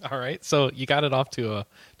 All right, so you got it off to a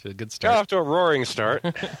good start. Got off to a roaring start.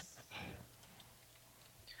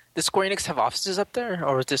 Does Square Enix have offices up there,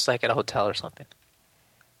 or is this like at a hotel or something?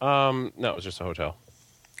 No, it was just a hotel.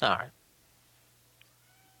 All right.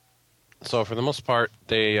 So for the most part,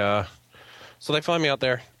 they fly me out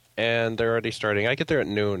there, and they're already starting. I get there at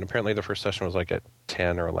noon. Apparently, the first session was like at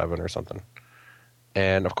 10 or 11 or something.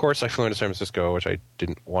 And of course, I flew into San Francisco, which I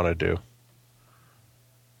didn't want to do.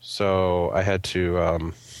 So I had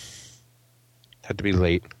to be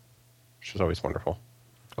late, which was always wonderful.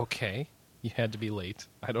 Okay. You had to be late.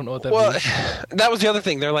 I don't know what that means. That was the other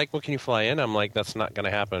thing. They're like, well, can you fly in? I'm like, that's not going to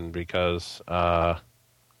happen because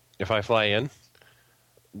if I fly in,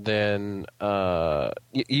 then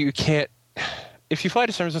you can't... If you fly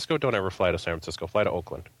to San Francisco, don't ever fly to San Francisco. Fly to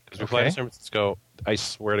Oakland. Because if you fly to San Francisco, I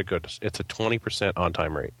swear to goodness, it's a 20%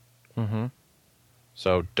 on-time rate. Mm-hmm.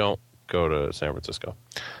 So don't go to San Francisco.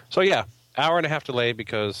 So yeah, hour and a half delay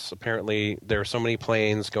because apparently there are so many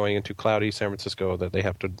planes going into cloudy San Francisco that they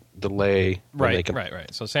have to delay. Right.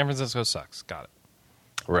 So San Francisco sucks. Got it.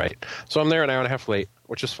 Right. So I'm there an hour and a half late,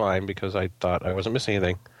 which is fine because I thought I wasn't missing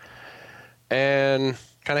anything. And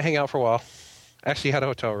kind of hang out for a while. Actually had a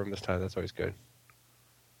hotel room this time. That's always good.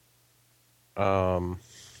 Was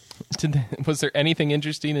there anything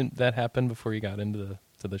interesting that happened before you got into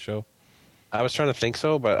the show? I was trying to think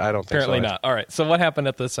so, but I don't think Apparently so. not. All right. So what happened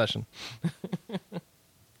at the session?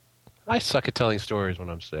 I suck at telling stories when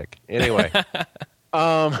I'm sick. Anyway.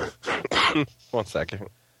 1 second.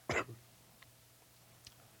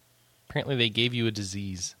 Apparently they gave you a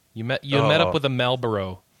disease. You met up with a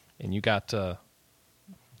Marlboro, and you got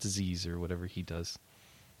disease or whatever he does.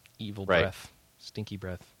 Evil breath. Stinky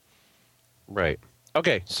breath. Right.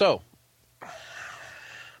 Okay, so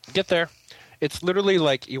get there. It's literally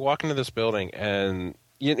like you walk into this building and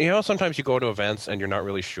you know sometimes you go to events and you're not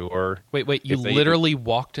really sure. Wait, you literally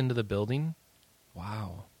walked into the building?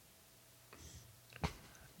 Wow.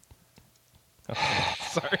 Okay,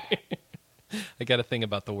 sorry. I got a thing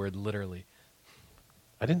about the word literally.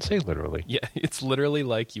 I didn't say literally. Yeah, it's literally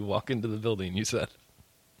like you walk into the building, you said.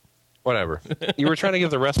 Whatever. You were trying to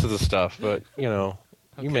give the rest of the stuff, but,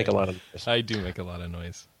 you make a lot of noise. I do make a lot of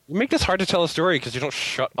noise. You make this hard to tell a story because you don't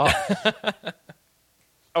shut up.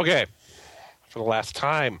 Okay. For the last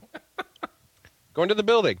time. Go into the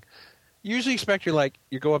building. You usually expect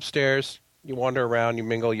you go upstairs, you wander around, you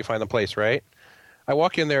mingle, you find the place, right? I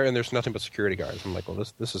walk in there and there's nothing but security guards. I'm like, well,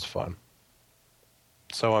 this is fun.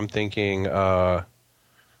 So I'm thinking, do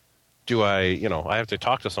I have to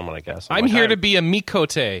talk to someone, I guess. I'm here to be a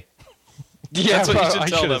Mikote. Yeah, that's what you should I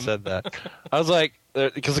tell should them. have said that. I was like,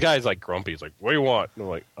 because the guy's like grumpy. He's like, what do you want? And I'm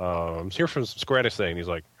like, I'm here from some Square Enix thing. And he's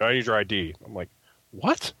like, I need your ID. I'm like,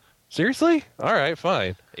 what? Seriously? All right,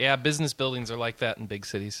 fine. Yeah, business buildings are like that in big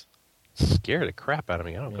cities. Scared the crap out of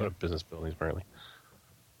me. I don't go to business buildings, apparently.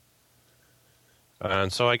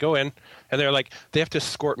 And so I go in, and they're like, they have to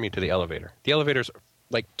escort me to the elevator. The elevator's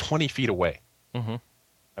like 20 feet away. Mm-hmm.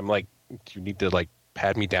 I'm like, do you need to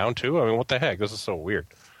pad me down too? I mean, what the heck? This is so weird.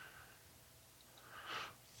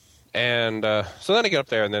 And so then I get up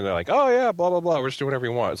there, and then they're like, oh, yeah, blah, blah, blah. We're just doing whatever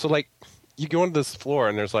you want. So, you go into this floor,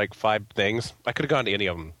 and there's, 5 things. I could have gone to any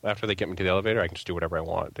of them. After they get me to the elevator, I can just do whatever I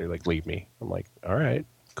want. They, leave me. I'm like, all right,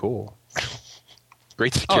 cool.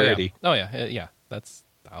 Great security. Oh, yeah. Yeah. That's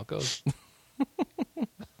how it goes.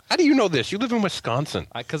 How do you know this? You live in Wisconsin.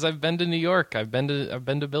 Because I've been to New York. I've been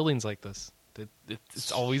to buildings like this.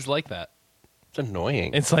 It's always like that. It's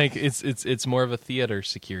annoying. It's like it's more of a theater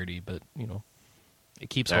security, but it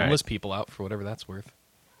keeps homeless people out for whatever that's worth.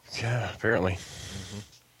 Yeah, apparently. Mm-hmm.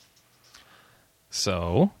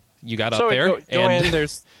 So you got up there, go in,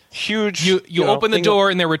 there's huge. You open the door,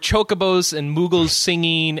 and there were chocobos and Moogles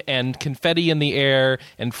singing, and confetti in the air,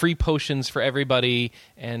 and free potions for everybody,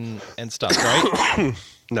 and stuff. Right?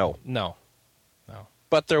 No.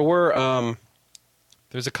 But there were.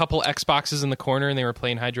 There's a couple Xboxes in the corner, and they were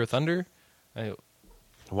playing Hydro Thunder.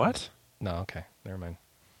 What? No, okay, never mind.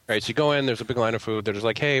 All right, so you go in, there's a big line of food. They're just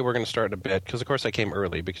like, hey, we're going to start in a bit. Because, of course, I came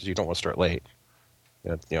early because you don't want to start late.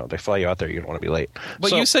 They fly you out there, you don't want to be late.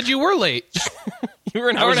 But you said you were late. You were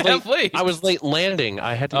an hour and a half late. I was late landing.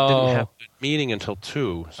 I didn't have a meeting until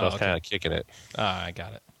 2, so I was kind of kicking it. I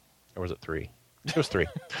got it. Or was it 3? It was 3.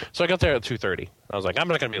 So I got there at 2:30. I was like, I'm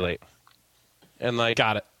not going to be late. And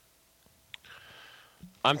got it.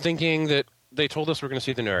 I'm thinking that they told us we're going to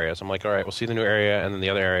see the new areas. I'm like, all right, we'll see the new area and then the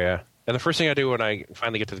other area. And the first thing I do when I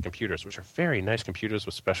finally get to the computers, which are very nice computers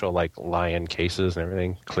with special like lion cases and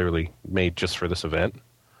everything, clearly made just for this event.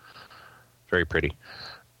 Very pretty.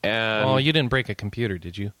 And oh, you didn't break a computer,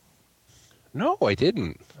 did you? No, I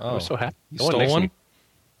didn't. Oh. I was so happy. You stole one?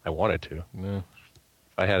 I wanted to. Yeah.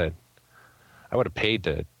 If I had it, I would have paid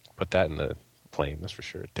to put that in the plane. That's for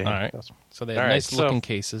sure. Dang. All right. So they have nice looking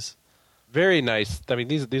cases. Very nice. I mean,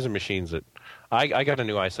 these are machines that I got a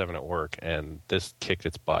new i7 at work, and this kicked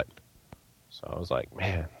its butt. So I was like,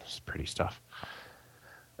 man, this is pretty stuff.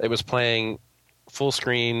 It was playing full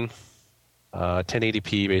screen,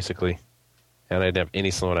 1080p basically, and I didn't have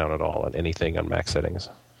any slowdown at all on anything on max settings.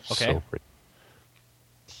 Okay. So pretty.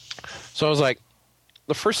 So I was like,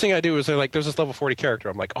 the first thing I do is they're like, there's this level 40 character.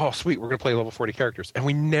 I'm like, oh, sweet, we're going to play level 40 characters. And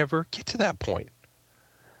we never get to that point.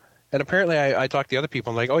 And apparently I talked to the other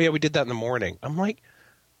people. I'm like, oh, yeah, we did that in the morning. I'm like,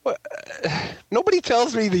 what? Nobody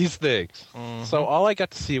tells me these things. Mm-hmm. So all I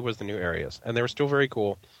got to see was the new areas. And they were still very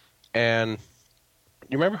cool. And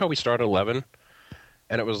you remember how we started 11?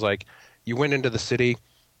 And it was like, you went into the city,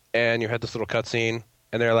 and you had this little cutscene,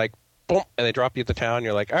 and they're like, boom, and they drop you at the town.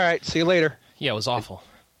 You're like, all right, see you later. Yeah, it was awful.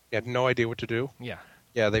 You had no idea what to do. Yeah.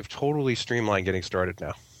 Yeah, they've totally streamlined getting started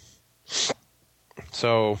now.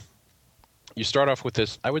 So you start off with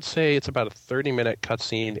this, I would say it's about a 30-minute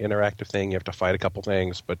cutscene interactive thing. You have to fight a couple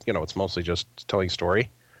things, but, you know, it's mostly just telling story.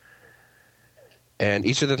 And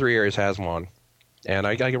each of the 3 areas has one. And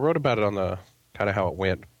I wrote about it on the kind of how it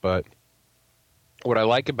went, but what I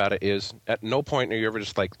like about it is at no point are you ever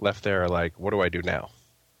just like left there like, what do I do now?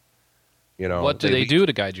 You know, what do they do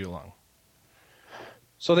to guide you along?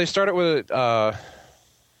 So they start it with, I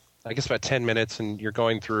guess, about 10 minutes, and you're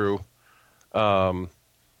going through, well,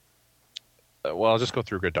 I'll just go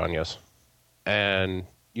through Gridanias. And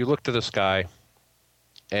you look to the sky,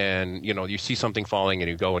 and, you know, you see something falling,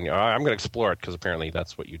 and you go, and I'm going to explore it, because apparently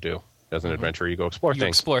that's what you do. As an adventurer, you go explore things. You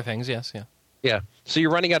explore things, yes, yeah. Yeah. So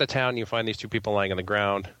you're running out of town, and you find these 2 people lying on the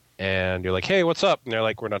ground, and you're like, hey, what's up? And they're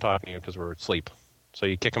like, we're not talking to you because we're asleep. So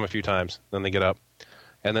you kick them a few times, then they get up.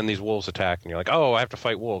 And then these wolves attack, and you're like, oh, I have to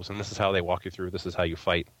fight wolves. And this is how they walk you through. This is how you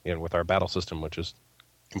fight with our battle system, which is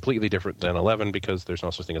completely different than 11 because there's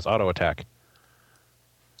no such thing as auto attack.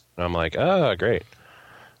 And I'm like, ah, great.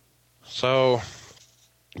 So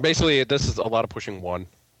basically, this is a lot of pushing 1.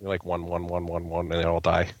 You're like 1, 1, 1, 1, 1, and they all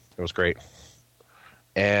die. It was great.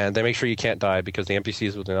 And they make sure you can't die because the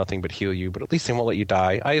NPCs will do nothing but heal you, but at least they won't let you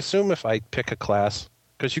die. I assume if I pick a class,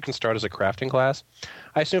 because you can start as a crafting class,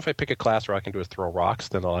 I assume if I pick a class where I can do is throw rocks,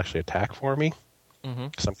 then they'll actually attack for me.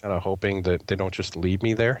 Because I'm kind of hoping that they don't just leave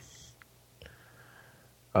me there.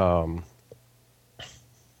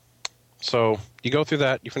 So you go through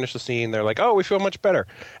that, you finish the scene, they're like, oh, we feel much better.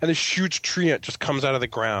 And this huge tree just comes out of the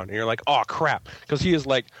ground, and you're like, oh, crap. Because he is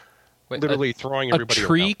like literally throwing everybody around. A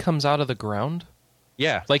tree around. Comes out of the ground?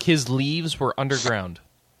 Yeah. Like his leaves were underground?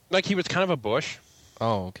 Like he was kind of a bush.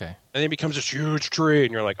 Oh, okay. And then it becomes this huge tree,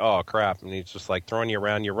 and you're like, oh, crap. And he's just like throwing you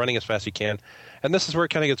around. You're running as fast as you can. And this is where it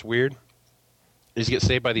kind of gets weird. Is you get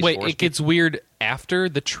saved by these Wait, it gets weird after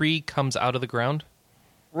the tree comes out of the ground?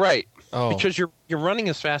 Right. Oh. Because you're running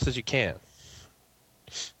as fast as you can.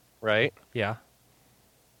 Right? Yeah.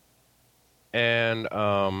 And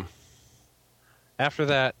after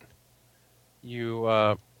that, you...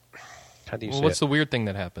 how do you say what's it? the weird thing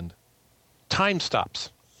that happened? Time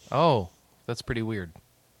stops. Oh, that's pretty weird.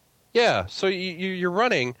 Yeah, so you're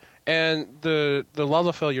running, and the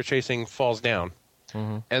Lalafell you're chasing falls down.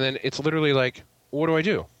 Mm-hmm. And then it's literally like, what do I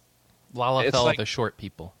do? Lalafell are the short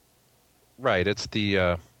people. Right, it's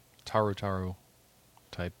the... Taru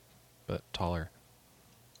type, but taller.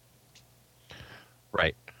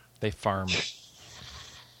 Right. They farm.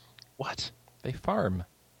 What? They farm.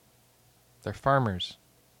 They're farmers.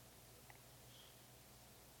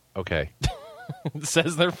 Okay. It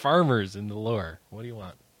says they're farmers in the lore. What do you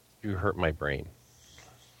want? You hurt my brain.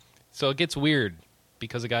 So it gets weird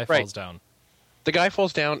because a guy falls down. The guy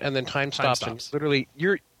falls down, and then time stops. And literally,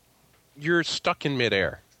 you're stuck in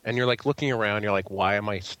midair, and you're like looking around. You're like, why am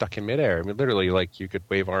I stuck in midair? I mean, literally, like you could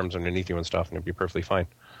wave arms underneath you and stuff, and it'd be perfectly fine.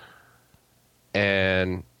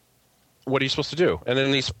 And what are you supposed to do? And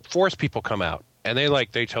then these forest people come out, and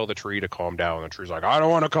they tell the tree to calm down. And the tree's like, I don't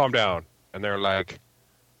want to calm down. And they're like,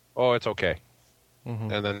 oh, it's okay.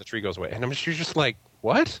 Mm-hmm. And then the tree goes away. And you're just like,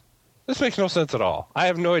 what? This makes no sense at all. I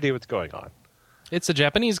have no idea what's going on. It's a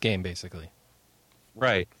Japanese game, basically.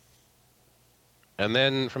 Right. And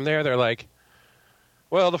then from there, they're like,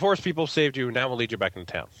 well, the forest people saved you. Now we'll lead you back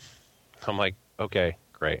into town. I'm like, okay,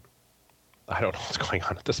 great. I don't know what's going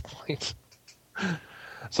on at this point.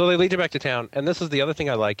 So they lead you back to town. And this is the other thing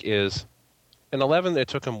I like is in 11, it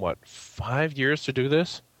took them, 5 years to do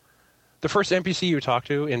this? the first NPC you talk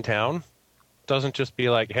to in town doesn't just be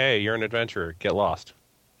like, hey, you're an adventurer, get lost.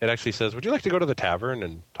 It actually says, would you like to go to the tavern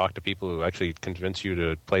and talk to people who actually convince you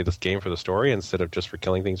to play this game for the story instead of just for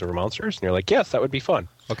killing things or monsters? And you're like, yes, that would be fun.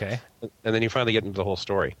 Okay. And then you finally get into the whole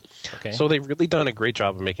story. Okay. So they've really done a great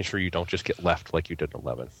job of making sure you don't just get left like you did in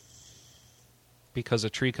 11. Because a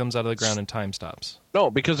tree comes out of the ground and time stops. No,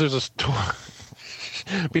 because there's a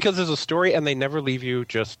because there's a story and they never leave you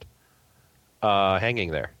just hanging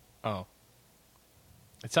there. Oh.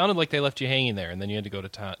 It sounded like they left you hanging there and then you had to go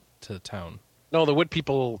to town. No, the wood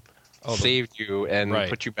people saved you and right.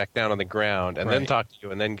 put you back down on the ground and then talked to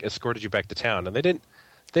you and then escorted you back to town. And they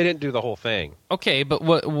didn't do the whole thing. Okay, but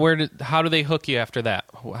how do they hook you after that?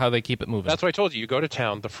 How do they keep it moving? That's what I told you. You go to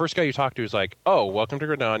town. The first guy you talk to is like, "Oh, welcome to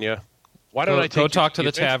Gridania. Why don't I take go you talk to the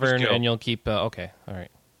Adventures tavern Guild?" and you'll keep okay, all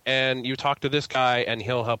right. And you talk to this guy and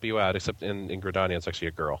he'll help you out. Except in Gridania, it's actually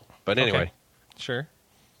a girl. But anyway, okay. Sure.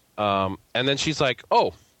 And then she's like,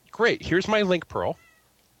 "Oh, great. Here's my link pearl.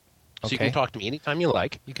 So you can talk to me anytime you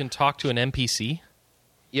like. You can talk to an NPC?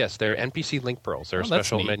 Yes, they're NPC link pearls. They're a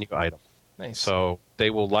special menu item. Nice. So they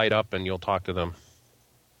will light up and you'll talk to them.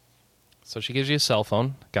 So she gives you a cell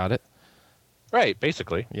phone. Got it. Right,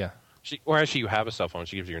 basically. Yeah. Or actually, you have a cell phone.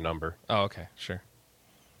 She gives you your number. Oh, okay. Sure.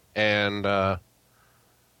 And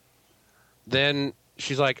then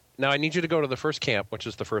she's like, now I need you to go to the first camp, which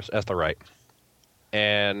is the first at the right.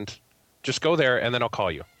 And just go there, and then I'll call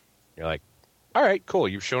you. You're like, all right, cool.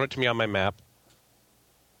 You've shown it to me on my map.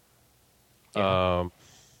 Yeah.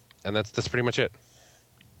 And that's pretty much it.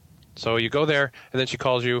 So you go there, and then she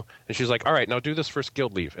calls you, and she's like, all right, now do this first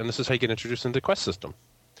guild leave. And this is how you get introduced into the quest system.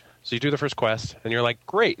 So you do the first quest, and you're like,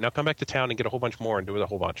 great, now come back to town and get a whole bunch more and do it a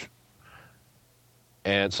whole bunch.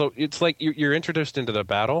 And so it's like you're introduced into the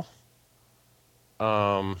battle,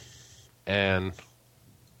 and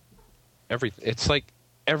it's like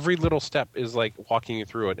every little step is like walking you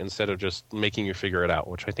through it instead of just making you figure it out,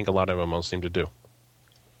 which I think a lot of MMOs seem to do.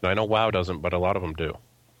 Now, I know WoW doesn't, but a lot of them do.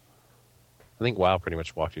 I think WoW pretty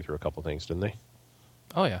much walked you through a couple things, didn't they?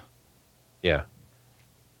 Oh, yeah. Yeah.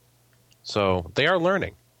 So they are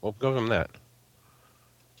learning. We'll go from that.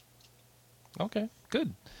 Okay,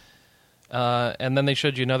 good. And then they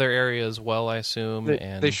showed you another area as well, I assume.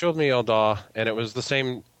 They showed me Eldaw, and it was the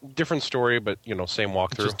same, different story, but, same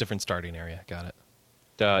walkthrough. Just different starting area. Got it.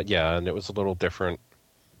 Yeah, and it was a little different,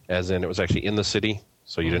 as in it was actually in the city,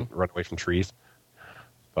 so you didn't run away from trees.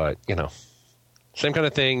 But, same kind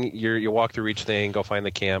of thing. You walk through each thing, go find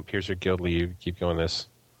the camp, here's your guild leave, keep going this.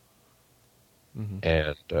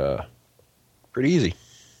 And pretty easy.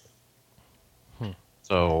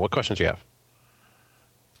 So what questions do you have?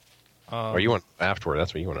 Or you want afterward,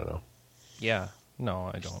 that's what you want to know. Yeah.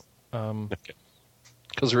 No, I don't. Okay.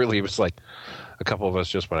 Because really, it was like a couple of us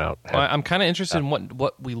just went out. Well, I'm kind of interested in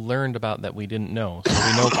what we learned about that we didn't know. So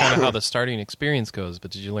we know kind of how the starting experience goes,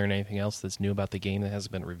 but did you learn anything else that's new about the game that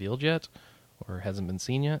hasn't been revealed yet or hasn't been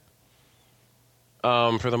seen yet?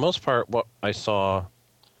 For the most part, what I saw,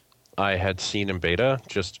 I had seen in beta,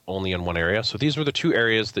 just only in one area. So these were the two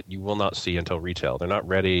areas that you will not see until retail. They're not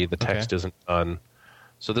ready. The text isn't done.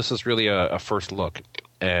 So this is really a first look.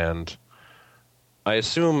 And I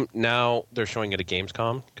assume now they're showing it at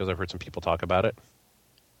Gamescom, because I've heard some people talk about it.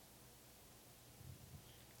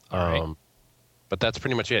 All right. But that's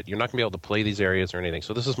pretty much it. You're not going to be able to play these areas or anything.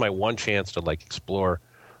 So this is my one chance to explore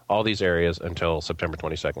all these areas until September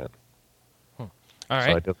 22nd. All right.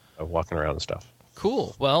 So I did walking around and stuff.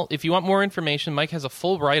 Cool. Well, if you want more information, Mike has a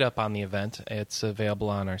full write-up on the event. It's available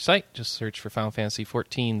on our site. Just search for Final Fantasy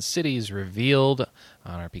XIV Cities Revealed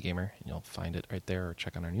on RP Gamer, and you'll find it right there, or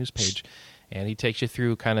check on our news page. And he takes you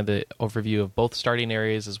through kind of the overview of both starting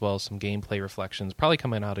areas as well as some gameplay reflections, probably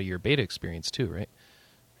coming out of your beta experience too, right?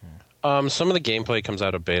 Some of the gameplay comes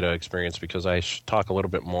out of beta experience because I talk a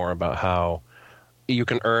little bit more about how you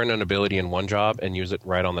can earn an ability in one job and use it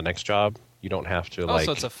right on the next job. You don't have to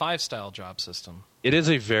so it's a 5-style job system. It is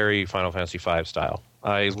a very Final Fantasy V style.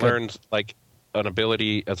 I learned an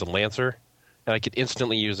ability as a Lancer, and I could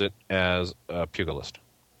instantly use it as a Pugilist.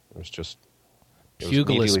 It was just...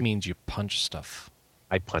 Pugilist means you punch stuff.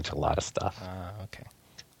 I punch a lot of stuff. Okay.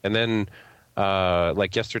 And then,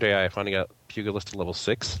 yesterday, I finally got Pugilist to level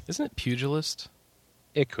 6. Isn't it Pugilist?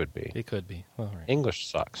 It could be. It could be. All right. English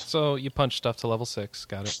sucks. So you punch stuff to level 6.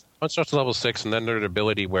 Got it. Punch stuff to level 6, and then there's an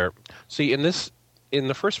ability where... See, in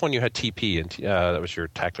the first one, you had TP, and that was your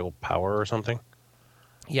tactical power or something.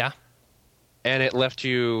 Yeah. And it left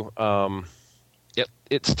you...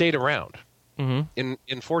 It stayed around. Mm-hmm.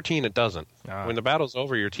 In 14, it doesn't. When the battle's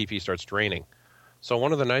over, your TP starts draining. So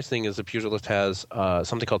one of the nice things is the Pugilist has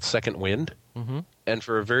something called Second Wind, and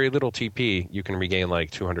for a very little TP, you can regain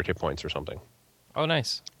like 200 hit points or something. Oh,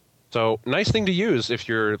 nice. So nice thing to use if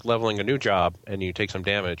you're leveling a new job and you take some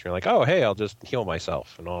damage. You're like, oh, hey, I'll just heal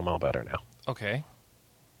myself, and I'm all better now. Okay.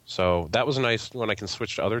 So that was nice when I can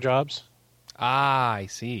switch to other jobs. Ah, I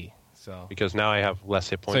see. So because now I have less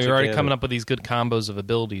hit points. So you're already coming up with these good combos of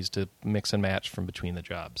abilities to mix and match from between the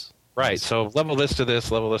jobs. Right. So level this to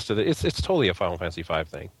this, level this to this. It's totally a Final Fantasy V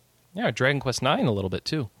thing. Yeah, Dragon Quest IX a little bit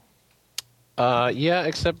too. Yeah,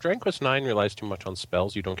 except Dragon Quest IX relies too much on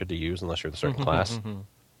spells you don't get to use unless you're the certain class,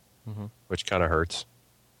 which kind of hurts.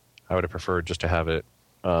 I would have preferred just to have it.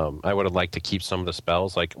 I would have liked to keep some of the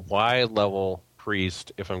spells. Like, why level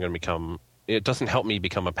Priest if I'm going to become... It doesn't help me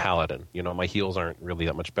become a Paladin. You know, my heals aren't really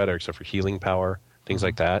that much better except for healing power, things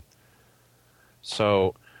like that.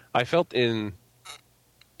 So I felt in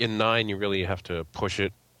 9 you really have to push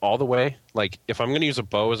it all the way. Like, if I'm going to use a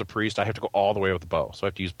bow as a priest, I have to go all the way with the bow. So I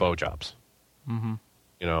have to use bow jobs. You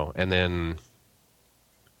know, and then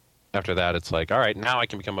after that, it's like, all right, now I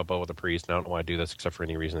can become a bow with a priest. And I don't know why I do this except for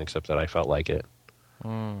any reason except that I felt like it.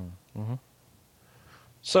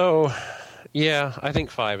 So, yeah, I think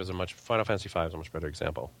Final Fantasy V is a much better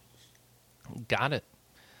example. Got it.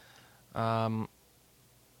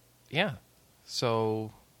 Yeah.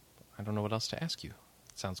 So, I don't know what else to ask you.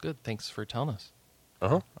 Sounds good. Thanks for telling us.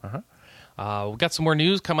 We've got some more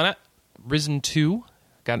news coming up. Risen 2.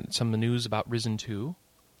 Got some news about Risen 2.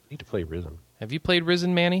 I need to play Risen. Have you played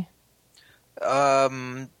Risen, Manny?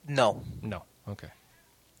 No. No. Okay.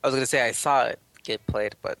 I was going to say I saw it get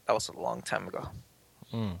played, but that was a long time ago.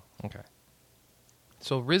 Okay.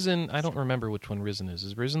 So Risen, I don't remember which one Risen is.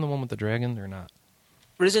 Is Risen the one with the dragon or not?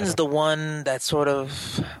 Risen is the one that's sort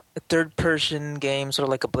of a third-person game, sort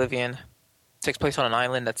of like Oblivion. Takes place on an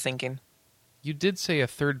island that's sinking. You did say a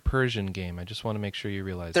third Persian game. I just want to make sure you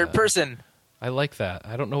realize Third that. person. I like that.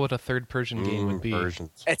 I don't know what a third Persian game would be.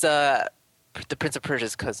 Persians. It's the Prince of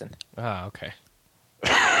Persia's cousin. Ah, okay.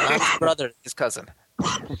 Not his brother, his cousin.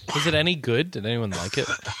 Was it any good? Did anyone like it?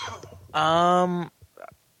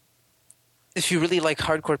 If you really like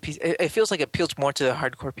hardcore PC, it feels like it appeals more to the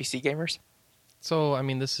hardcore PC gamers. So, I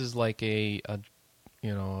mean, this is like a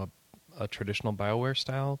traditional BioWare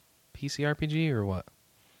style PC RPG or what?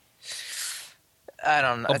 I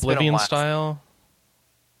don't know. Oblivion style?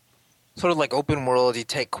 Sort of like open world. You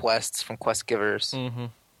take quests from quest givers.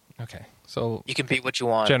 Okay. So you can beat what you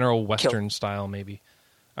want. General Western style, maybe.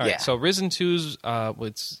 All right. Yeah. So Risen 2's,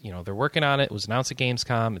 they're working on it. It was announced at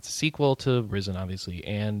Gamescom. It's a sequel to Risen, obviously,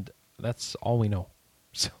 and that's all we know.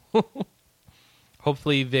 So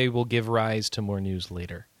hopefully they will give rise to more news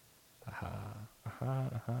later.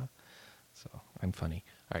 So I'm funny.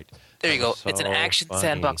 All right. There you go. So it's an action funny.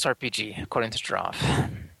 sandbox RPG, according to Stroff.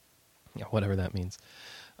 Yeah, whatever that means.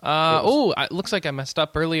 It looks like I messed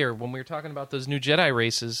up earlier when we were talking about those new Jedi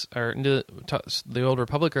races, or the Old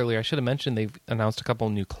Republic earlier. I should have mentioned they've announced a couple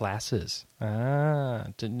new classes.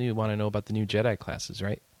 Didn't you want to know about the new Jedi classes,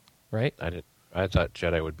 right? Right? I thought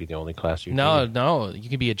Jedi would be the only class you No, could. no. You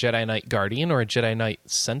can be a Jedi Knight Guardian or a Jedi Knight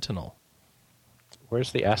Sentinel.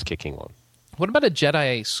 Where's the ass-kicking one? What about a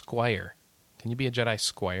Jedi Squire? Can you be a Jedi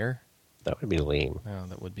Squire? That would be lame. Oh,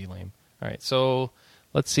 that would be lame. All right, so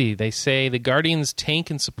let's see. They say the Guardian's tank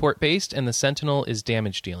and support based, and the Sentinel is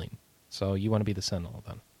damage dealing. So you want to be the Sentinel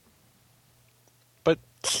then? But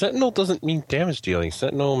Sentinel doesn't mean damage dealing.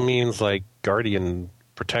 Sentinel means like Guardian,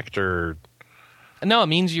 Protector. No, it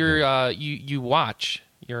means you're you watch.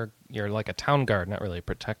 You're like a town guard, not really a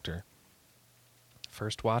protector.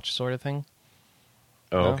 First watch sort of thing.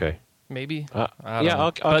 Oh, No? okay. Maybe. Yeah, I don't know.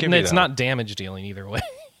 I'll But give you it's that. not damage dealing either way.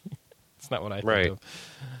 It's not what I think Right. of.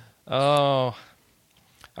 Oh.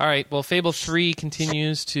 All right. Well, Fable 3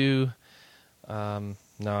 continues to... no,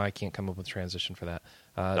 I can't come up with a transition for that.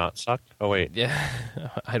 Not suck? Oh, wait. Yeah,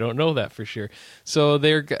 I don't know that for sure. So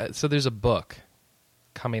there's a book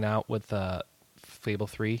coming out with Fable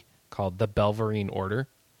 3 called The Belverine Order,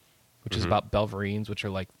 which is about Belverines, which are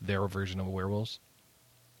like their version of werewolves.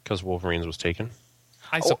 Because Wolverines was taken?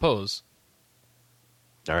 I suppose.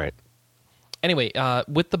 All right. Anyway,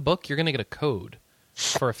 with the book, you're going to get a code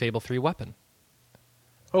for a Fable 3 weapon.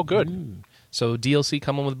 Oh, good. So DLC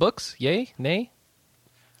coming with books? Yay? Nay?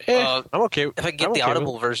 I'm okay. If I get the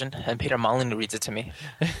Audible version and Peter Molyneux reads it to me.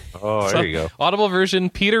 Oh, there you go. Audible version,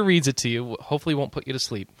 Peter reads it to you. Hopefully won't put you to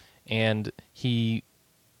sleep. And he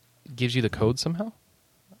gives you the code somehow?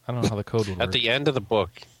 I don't know how the code would work. At the end of the book,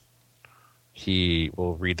 he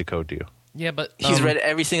will read the code to you. Yeah, but... He's read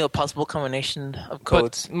every single possible combination of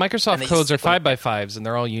codes. But Microsoft and they codes are stick with 5x5s, and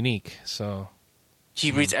they're all unique, so...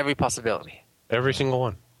 He reads every possibility. Every single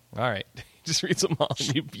one. All right. Just reads them all.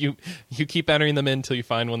 You keep entering them in until you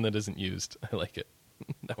find one that isn't used. I like it.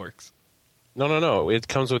 That works. No. It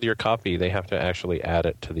comes with your copy. They have to actually add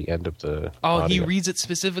it to the end of the audio. He reads it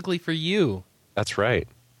specifically for you. That's right.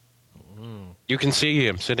 You can see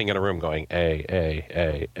him sitting in a room going,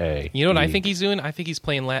 A. You know what I think he's doing? I think he's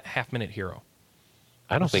playing Half-Minute Hero.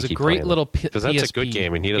 I don't think it's he's a great little PSP. Because that's a good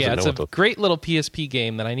game, and he doesn't know it's a great little PSP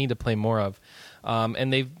game that I need to play more of.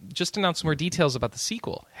 And they've just announced more details about the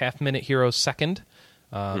sequel, Half-Minute Hero Second,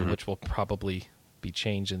 which will probably be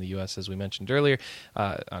changed in the U.S., as we mentioned earlier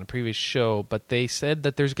on a previous show. But they said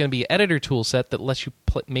that there's going to be an editor tool set that lets you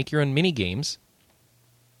make your own mini games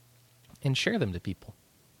and share them to people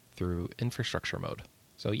through infrastructure mode.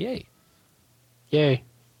 So yay.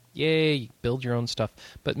 Build your own stuff.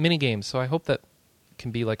 But mini games, so I hope that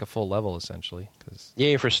can be like a full level, essentially.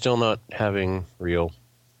 Yay for still not having real.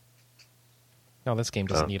 No, this game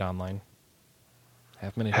doesn't need online.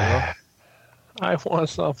 Half-Minute Hero. I want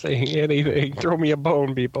something, anything. Throw me a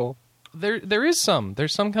bone, people. There is some.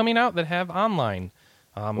 There's some coming out that have online.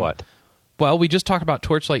 What? Well, we just talked about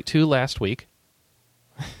Torchlight 2 last week.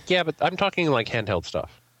 Yeah, but I'm talking like handheld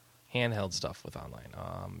stuff. Handheld stuff with online.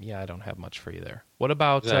 I don't have much for you there. What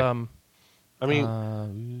about... Exactly. I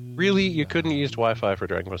mean, really, you couldn't use Wi-Fi for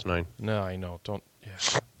Dragon Quest IX. No, I know. Don't.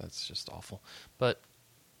 Yeah, that's just awful. But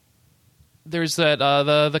there's that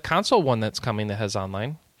the console one that's coming that has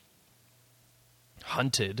online.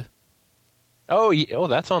 Hunted. Oh,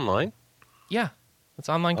 that's online? Yeah, it's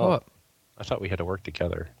online co-op. I thought we had to work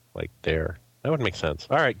together, like there. That would make sense.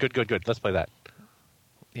 All right, good. Let's play that.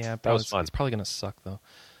 Yeah, that was fun. It's probably going to suck, though.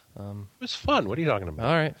 It was fun. What are you talking about?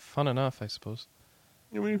 All right, fun enough, I suppose.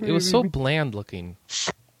 It was so bland looking.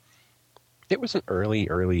 It was an early.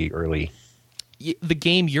 The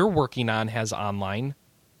game you're working on has online.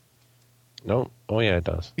 No. Oh, yeah, it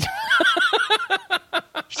does.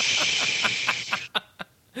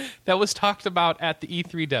 That was talked about at the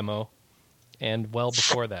E3 demo and well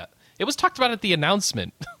before that. It was talked about at the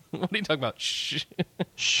announcement. What are you talking about? Shh.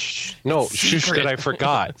 No, shush that I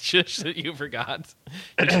forgot. Shush that you forgot.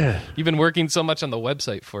 You've been working so much on the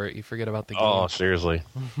website for it, you forget about the game. Oh, seriously.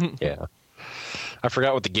 Yeah. I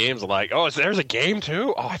forgot what the game's like. Oh, there's a game,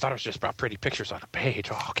 too? Oh, I thought it was just about pretty pictures on a page.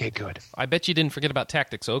 Oh, okay, good. I bet you didn't forget about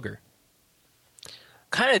Tactics Ogre.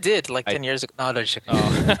 Kind of did, 10 years ago. No, just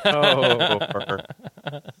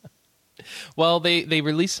Well, they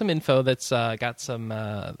released some info that's got some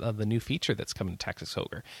of the new feature that's coming to Tactics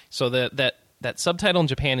Ogre. So that subtitle in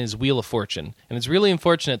Japan is Wheel of Fortune, and it's really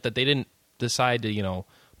unfortunate that they didn't decide to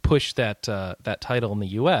push that title in the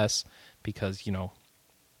U.S. because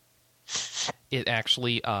it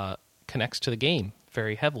actually connects to the game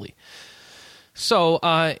very heavily. So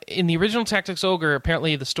in the original Tactics Ogre,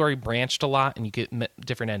 apparently the story branched a lot, and you get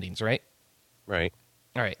different endings, right? Right.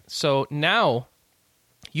 All right. So now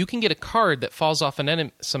you can get a card that falls off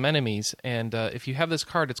some enemies, and if you have this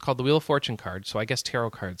card, it's called the Wheel of Fortune card, so I guess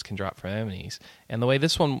tarot cards can drop from enemies. And the way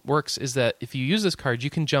this one works is that if you use this card, you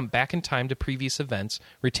can jump back in time to previous events,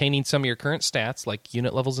 retaining some of your current stats, like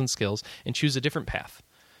unit levels and skills, and choose a different path.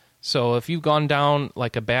 So if you've gone down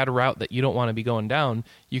like a bad route that you don't want to be going down,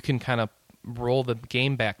 you can kind of roll the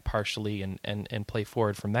game back partially and play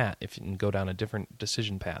forward from that if you can go down a different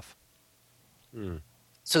decision path.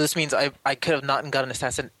 So this means I could have not got an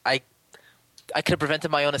assassin. I could have prevented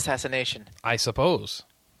my own assassination. I suppose.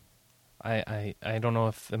 I don't know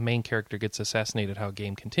if the main character gets assassinated, how a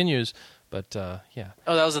game continues, but yeah.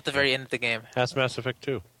 Oh, that was at the very end of the game. That's Mass Effect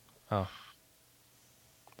 2. Oh.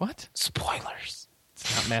 What? Spoilers.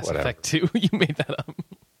 It's not Mass Effect 2. You made that up.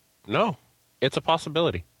 No. It's a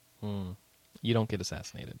possibility. You don't get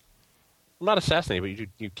assassinated. Well, not assassinated, but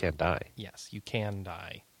you can't die. Yes, you can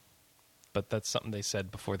die. But that's something they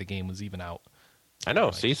said before the game was even out. I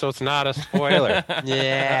know. See, so it's not a spoiler.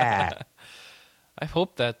 Yeah. I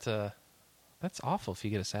hope that... that's awful if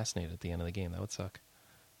you get assassinated at the end of the game. That would suck.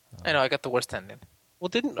 I know, I got the worst ending. Well,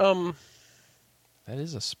 didn't... That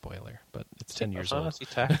is a spoiler, but it's 10 years old.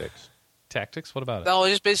 Tactics. Tactics? What about it? No,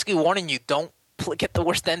 just basically warning you, don't get the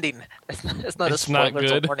worst ending. It's not a spoiler, not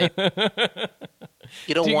good. It's a warning.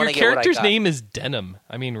 You don't want to get what I got. Your character's name is Denim.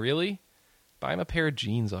 I mean, really? Buy him a pair of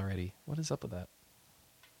jeans already. What is up with that?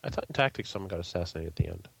 I thought in Tactics someone got assassinated at the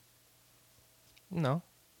end. No.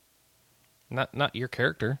 Not your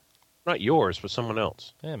character. Not yours, but someone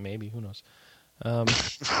else. Yeah, maybe. Who knows? I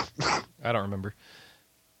don't remember.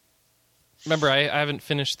 Remember, I haven't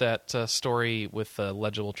finished that story with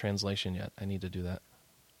legible translation yet. I need to do that.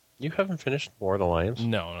 You haven't finished War of the Lions?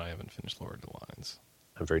 No, I haven't finished Lord of the Lions.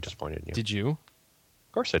 I'm very disappointed in you. Did you?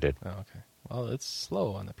 Of course I did. Oh, okay. Well, it's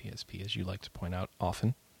slow on the PSP, as you like to point out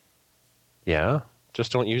often. Yeah,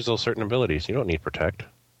 Just don't use those certain abilities. You don't need Protect.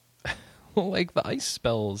 Like the ice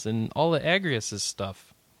spells and all the Agrius'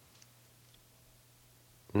 stuff.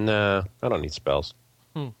 Nah, I don't need spells.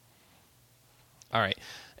 All right.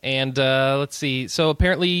 And let's see. So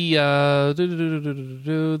apparently the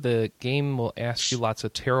game will ask you lots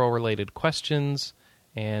of tarot-related questions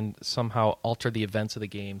and somehow alter the events of the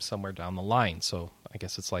game somewhere down the line. So I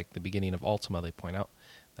guess it's like the beginning of Ultima, they point out,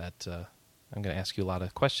 that I'm going to ask you a lot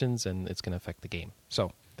of questions and it's going to affect the game.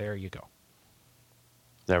 So there you go.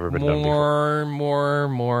 Never been done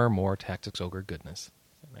before. More Tactics Ogre goodness.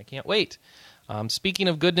 And I can't wait. Speaking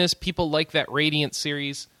of goodness, people like that Radiant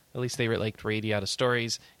series. At least they liked Radiata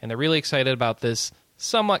Stories. And they're really excited about this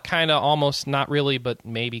somewhat kind of almost not really, but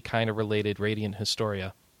maybe kind of related Radiant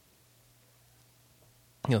Historia.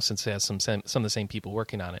 You know, since it has some of the same people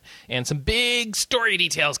working on it. And some big story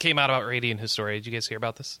details came out about Radiant Historia. Did you guys hear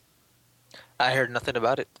about this? I heard nothing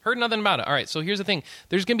about it. Heard nothing about it. All right, so here's the thing.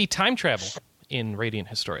 There's going to be time travel in Radiant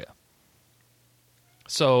Historia.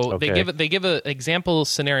 So Okay. they give an example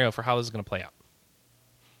scenario for how this is going to play out.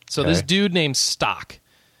 So this dude named Stock,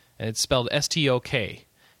 and it's spelled S-T-O-K.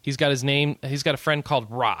 He's got a friend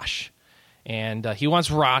called Rosh, and he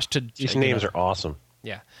wants Rosh to... These names are awesome.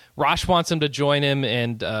 Yeah. Rosh wants him to join him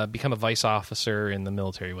and become a vice officer in the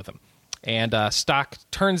military with him. And Stock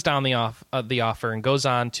turns down the offer and goes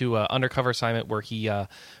on to an undercover assignment where he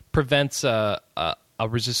prevents a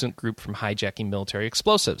resistant group from hijacking military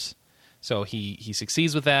explosives. So he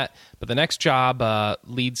succeeds with that, but the next job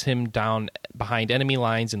leads him down behind enemy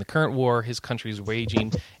lines in the current war his country is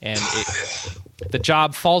waging, and the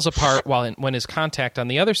job falls apart when his contact on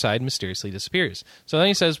the other side mysteriously disappears. So then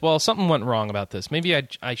he says, well, something went wrong about this. Maybe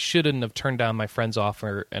I shouldn't have turned down my friend's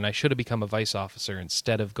offer, and I should have become a vice officer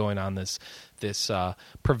instead of going on this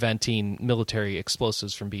preventing military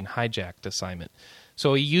explosives from being hijacked assignment.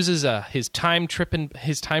 So he uses his time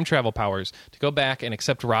travel powers to go back and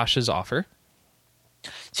accept Rosh's offer.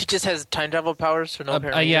 He just has time travel powers for no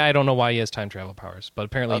apparent reason? Yeah, I don't know why he has time travel powers, but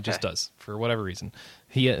apparently he just does for whatever reason.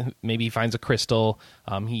 Maybe he finds a crystal.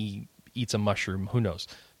 He eats a mushroom. Who knows?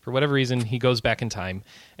 For whatever reason, he goes back in time,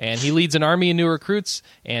 and he leads an army of new recruits,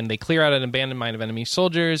 and they clear out an abandoned mine of enemy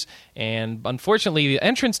soldiers. And unfortunately, the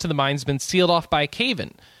entrance to the mine's been sealed off by a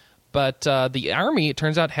cave-in. But the army, it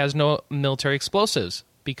turns out, has no military explosives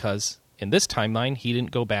because in this timeline, he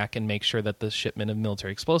didn't go back and make sure that the shipment of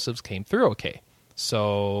military explosives came through okay.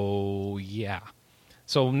 So, yeah.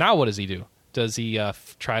 So now what does he do? Does he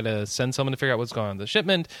try to send someone to figure out what's going on with the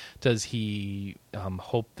shipment? Does he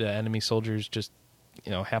hope the enemy soldiers just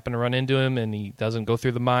happen to run into him and he doesn't go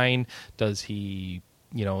through the mine? Does he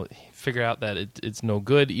figure out that it's no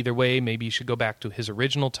good either way? Maybe you should go back to his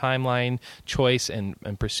original timeline choice and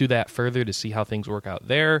pursue that further to see how things work out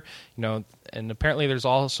there. And apparently there's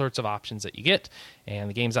all sorts of options that you get, and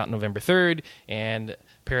the game's out November 3rd, and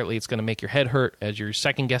apparently it's going to make your head hurt as you're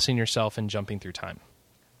second-guessing yourself and jumping through time.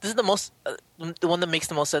 This is the one that makes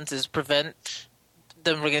the most sense is prevent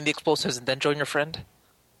them from getting the explosives and then join your friend?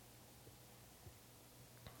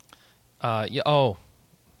 Yeah. Oh.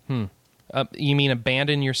 You mean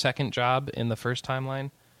abandon your second job in the first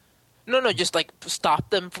timeline? No, just like stop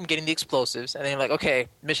them from getting the explosives, and then you're like, okay,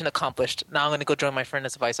 mission accomplished. Now I'm going to go join my friend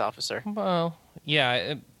as a vice officer. Well,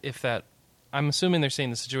 yeah, I'm assuming they're saying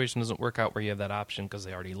the situation doesn't work out where you have that option because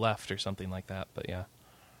they already left or something like that, but yeah.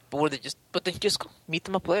 But then just meet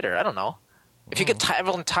them up later. I don't know. If you can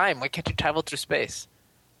travel in time, why can't you travel through space?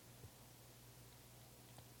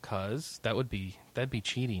 Because that'd be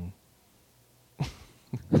cheating.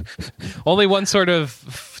 Only one sort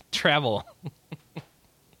of travel.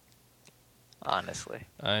 Honestly.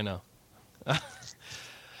 I know.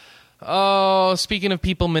 Oh, speaking of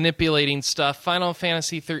people manipulating stuff, Final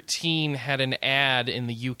Fantasy 13 had an ad in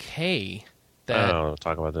the UK that... I don't know,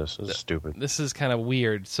 talk about this. This is stupid. This is kind of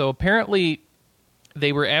weird. So apparently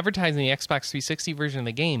they were advertising the Xbox 360 version of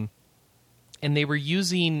the game, and they were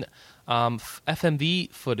using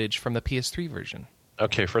FMV footage from the PS3 version.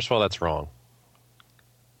 Okay, first of all, that's wrong.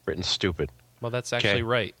 Written stupid. Well, that's actually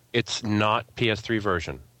right. It's not PS3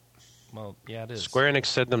 version. Well, yeah, it is. Square Enix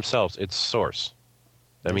said themselves, it's source.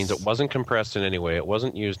 That means it wasn't compressed in any way. It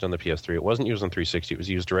wasn't used on the PS3. It wasn't used on 360. It was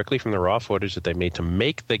used directly from the raw footage that they made to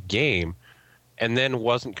make the game, and then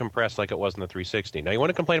wasn't compressed like it was in the 360. Now, you want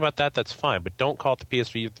to complain about that? That's fine, but don't call it the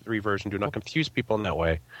PS3 version. Do not confuse people in that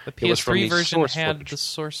way. The PS3 version had the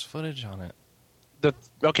source footage on it.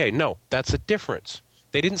 Okay, no, that's a difference.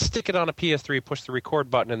 They didn't stick it on a PS3, push the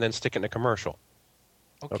record button, and then stick it in a commercial.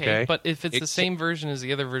 Okay, but if it's the same version as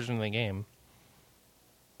the other version of the game...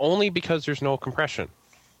 Only because there's no compression.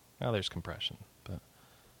 Well, there's compression, but...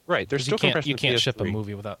 Right, there's still you compression. You can't ship a PS3.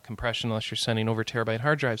 movie without compression unless you're sending over terabyte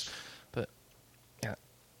hard drives. But yeah,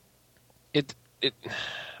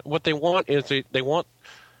 What they want is they want.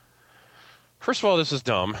 First of all, this is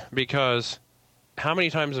dumb because how many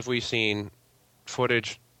times have we seen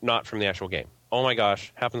footage not from the actual game? Oh my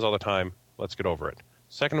gosh, happens all the time. Let's get over it.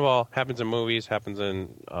 Second of all, happens in movies, happens in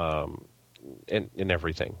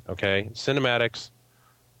everything. Okay, cinematics,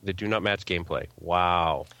 they do not match gameplay.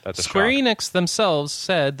 Wow, that's a Square shock. Enix themselves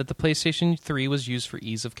said that the PlayStation 3 was used for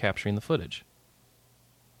ease of capturing the footage.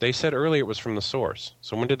 They said earlier it was from the source.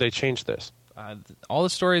 So when did they change this? All the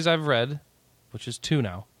stories I've read, which is 2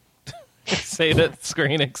 now, say that Square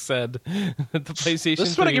Enix said that the PlayStation 3 This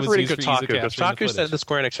is what I give was pretty used good for ease Taku, of because capturing the Taku said footage. that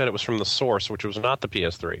Square Enix said it was from the source, which was not the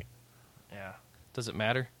PS3. Yeah. Does it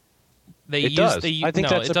matter? It does. I think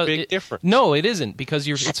that's a big difference. No, it isn't, because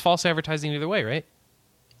it's false advertising either way, right?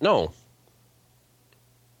 No.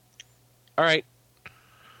 All right.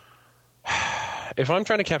 If I'm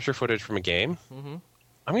trying to capture footage from a game, I'm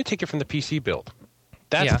going to take it from the PC build.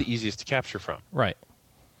 That's the easiest to capture from. Right.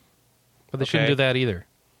 But they shouldn't do that either.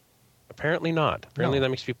 Apparently not. Apparently that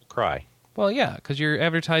makes people cry. Well, yeah, because you're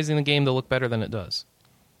advertising the game to look better than it does.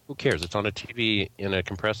 Who cares? It's on a TV in a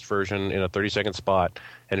compressed version in a 30-second spot.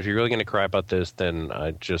 And if you're really going to cry about this, then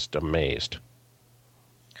I'm just amazed.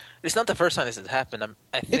 It's not the first time this has happened.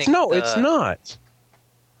 I think It's not.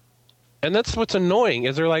 And that's what's annoying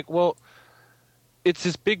is they're like, well, it's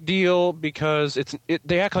this big deal because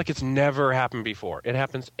they act like it's never happened before. It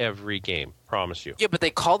happens every game, promise you. Yeah, but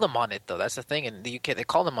they call them on it though. That's the thing. In the UK, they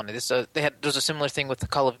call them on it. There's a similar thing with the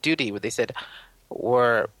Call of Duty where they said,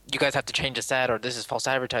 "Or you guys have to change this ad, or this is false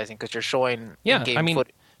advertising because you're showing in-game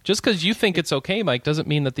footage." Just because you think it's okay, Mike, doesn't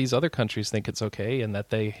mean that these other countries think it's okay and that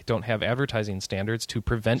they don't have advertising standards to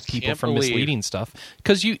prevent people from misleading stuff.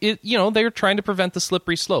 Because they're trying to prevent the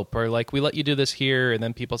slippery slope, or like we let you do this here, and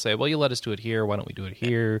then people say, "Well, you let us do it here. Why don't we do it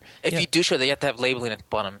here?" If you do show, they have to have labeling at the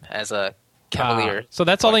bottom as a cavalier. So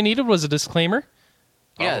that's all they needed was a disclaimer.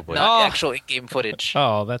 Yeah, Probably. not actual in-game footage.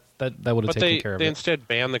 Oh, that would have taken care of they it. instead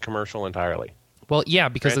banned the commercial entirely. Well, yeah,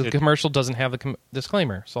 because the Granted- commercial doesn't have the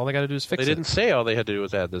disclaimer, so all they got to do is fix They it. didn't say all they had to do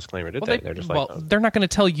was add the disclaimer, did they? They're just like, oh, they're not going to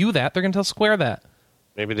tell you that. They're going to tell Square that.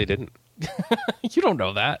 maybe they didn't. You don't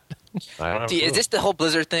know that. I don't know. Is this the whole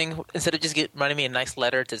Blizzard thing? Instead of just writing me a nice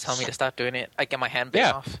letter to tell me to stop doing it, I get my hand bit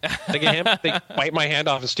off. They bite my hand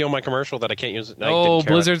off and steal my commercial that I can't use. Oh,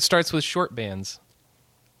 Blizzard starts with short bans.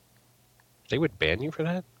 They would ban you for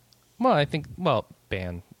that? Well, I think,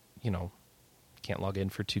 ban, can't log in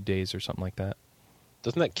for 2 days or something like that.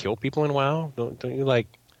 Doesn't that kill people in WoW? Don't you like?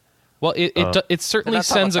 Well, it certainly That's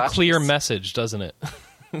how sends a Tamagotchis- clear message, doesn't it?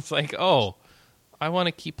 It's like, oh, I want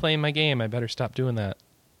to keep playing my game. I better stop doing that.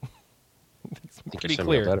 It's pretty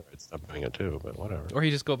clear. It's not doing it too, but whatever. Or you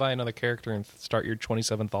just go buy another character and start your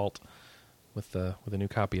 27th alt with a new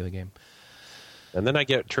copy of the game. And then I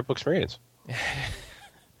get triple experience.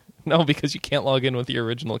 No, because you can't log in with your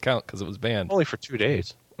original account because it was banned. Only for 2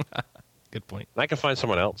 days. Good point. And I can find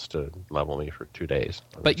someone else to level me for 2 days.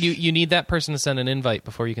 But you need that person to send an invite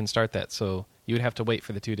before you can start that. So you would have to wait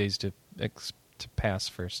for the 2 days to pass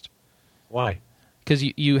first. Why? Because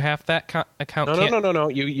you have that account. No.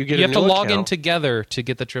 You get. You a have to new log in account. together to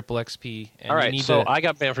get the triple XP. And All right, you need so to, I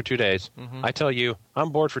got banned for 2 days. Mm-hmm. I tell you,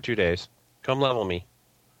 I'm bored for 2 days. Come level me.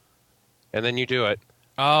 And then you do it.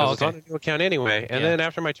 Oh, 'Cause it's on okay. a new account anyway. And Yeah. then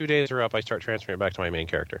after my 2 days are up, I start transferring it back to my main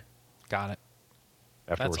character. Got it.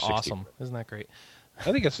 After That's we're 60. awesome. Isn't that great?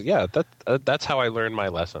 I think that's how I learned my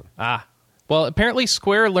lesson. Well, apparently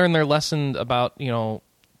Square learned their lesson about,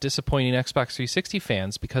 disappointing Xbox 360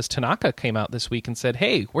 fans because Tanaka came out this week and said,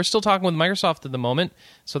 hey, we're still talking with Microsoft at the moment,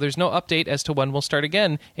 so there's no update as to when we'll start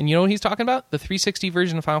again. And you know what he's talking about? The 360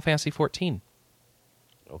 version of Final Fantasy 14.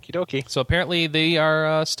 Okie dokie. So apparently they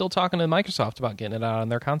are still talking to Microsoft about getting it out on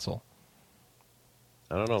their console.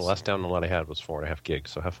 I don't know. The last download I had was 4.5 gigs,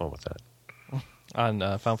 so have fun with that. On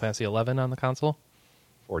Final Fantasy 11 on the console?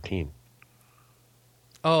 14.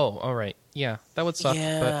 Oh, all right. Yeah, that would suck.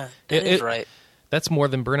 Yeah, but that is right. That's more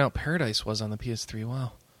than Burnout Paradise was on the PS3.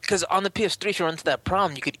 Wow. Because on the PS3, if you run into that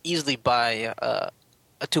problem, you could easily buy a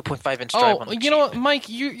 2.5-inch drive on the you know what, Mike?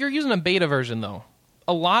 You're using a beta version, though.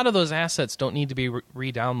 A lot of those assets don't need to be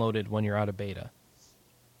re-downloaded when you're out of beta.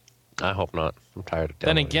 I hope not. I'm tired of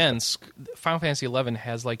Then downloading again, stuff. Final Fantasy 11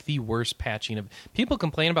 has like the worst patching of. People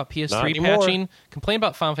complain about Not PS3 anymore. patching. Complain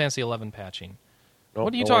about Final Fantasy 11 patching. Nope,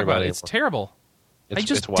 What are you don't worry talking about? it It's anymore. terrible. I It's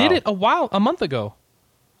just WoW. did it a month ago.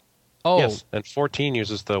 Oh, Yes, and 14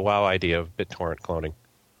 uses the WoW idea of BitTorrent cloning.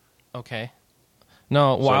 okay.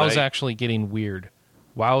 No, So WoW's now- actually getting weird.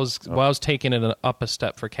 WoW's taking it up a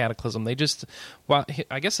step for Cataclysm. They just,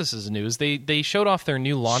 I guess this is news. They showed off their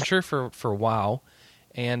new launcher for WoW,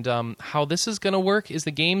 and how this is going to work is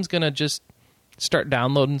the game's going to just start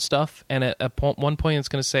downloading stuff, and at one point it's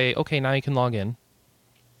going to say, okay, now you can log in.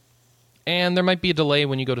 And there might be a delay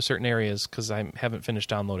when you go to certain areas because I haven't finished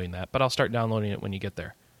downloading that, but I'll start downloading it when you get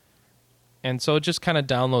there. And so it just kind of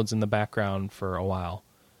downloads in the background for a while.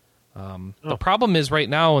 The problem is right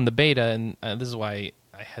now in the beta, and this is why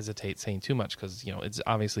I hesitate saying too much because it's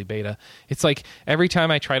obviously beta. It's like every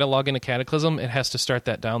time I try to log into Cataclysm, it has to start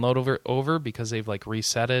that download over because they've like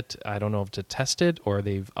reset it. I don't know if to test it or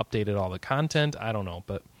they've updated all the content. I don't know,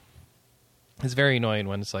 but it's very annoying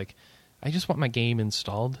when it's like I just want my game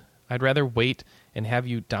installed. I'd rather wait and have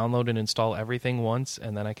you download and install everything once,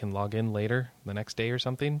 and then I can log in later the next day or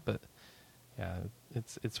something. But yeah,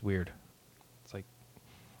 it's weird. It's like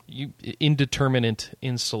indeterminate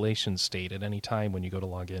installation state at any time when you go to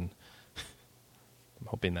log in. I'm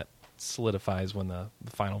hoping that solidifies when the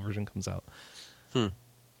final version comes out.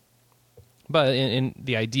 But in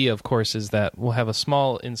the idea, of course, is that we'll have a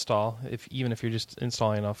small install, even if you're just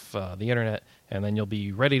installing off the internet, and then you'll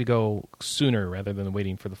be ready to go sooner rather than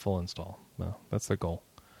waiting for the full install. Well, that's their goal.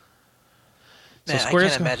 Man, I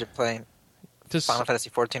can't imagine playing Final Fantasy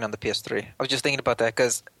XIV on the PS3. I was just thinking about that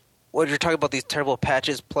because what you're talking about, these terrible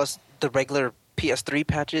patches plus the regular PS3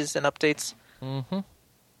 patches and updates. Mm-hmm.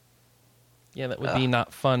 Yeah, that would be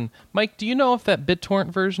not fun. Mike, do you know if that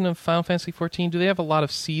BitTorrent version of Final Fantasy XIV, do they have a lot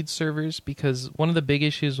of seed servers? Because one of the big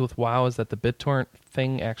issues with WoW is that the BitTorrent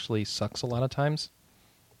thing actually sucks a lot of times.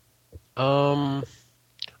 I've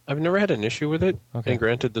never had an issue with it. Okay. And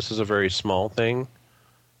granted, this is a very small thing.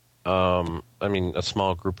 I mean, a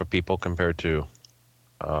small group of people compared to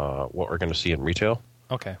what we're going to see in retail.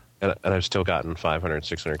 Okay. And I've still gotten 500,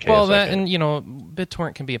 600K. Well,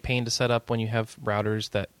 BitTorrent can be a pain to set up when you have routers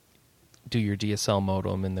that do your DSL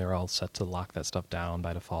modem and they're all set to lock that stuff down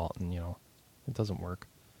by default, and it doesn't work.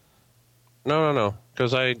 No.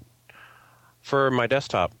 Because for my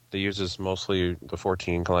desktop that uses mostly the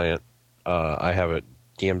 14 client, I have it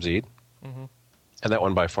DMZ'd, and that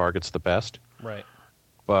one by far gets the best. Right.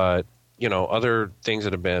 But other things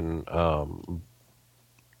that have been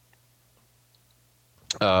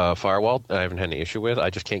firewalled, I haven't had any issue with.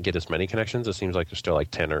 I just can't get as many connections. It seems like there's still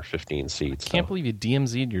like 10 or 15 seats. Can't believe you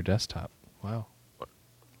DMZ'd your desktop. Wow.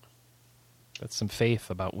 That's some faith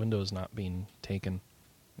about Windows not being taken.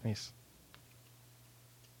 Nice.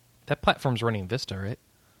 That platform's running Vista, right?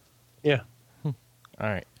 Yeah. All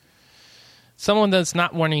right. Someone that's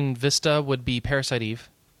not running Vista would be Parasite Eve.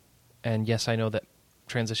 And yes, I know that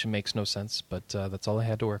transition makes no sense, but that's all I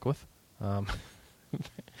had to work with.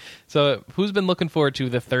 So who's been looking forward to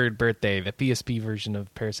the third birthday, the PSP version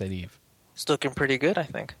of Parasite Eve? It's looking pretty good, I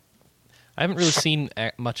think. I haven't really seen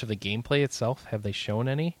much of the gameplay itself. Have they shown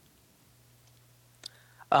any?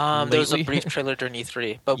 There was a brief trailer during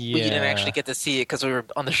E3, but we didn't actually get to see it because we were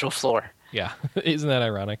on the show floor. Yeah, isn't that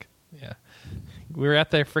ironic? Yeah. We were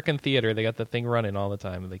at their frickin' theater. They got the thing running all the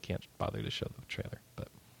time, and they can't bother to show the trailer. But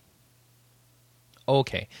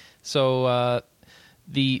okay, so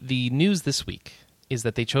the news this week is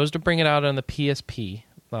that they chose to bring it out on the PSP.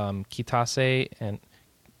 Kitase,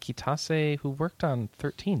 who worked on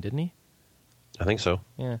 13, didn't he? I think so.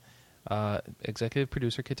 Yeah. Executive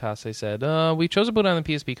producer Kitase said, we chose to put it on the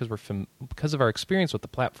PSP because of our experience with the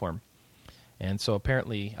platform. And so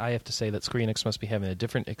apparently I have to say that Square Enix must be having a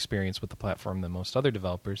different experience with the platform than most other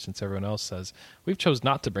developers, since everyone else says, we've chose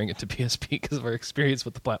not to bring it to PSP because of our experience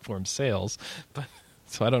with the platform's sales. But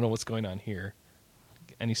so I don't know what's going on here.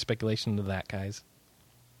 Any speculation into that, guys?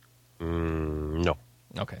 No.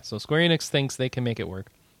 Okay, so Square Enix thinks they can make it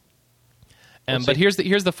work. But here's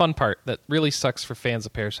the fun part that really sucks for fans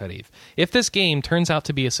of Parasite Eve. If this game turns out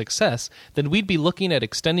to be a success, then we'd be looking at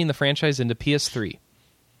extending the franchise into PS3.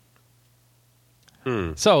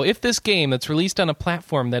 So if this game that's released on a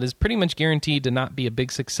platform that is pretty much guaranteed to not be a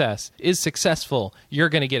big success is successful, you're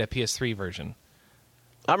going to get a PS3 version.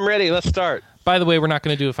 I'm ready. Let's start. By the way, we're not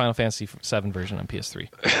going to do a Final Fantasy VII version on PS3.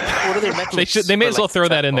 What are their metrics? They may as well throw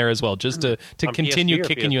that in there as well, just to continue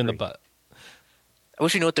kicking you in the butt. I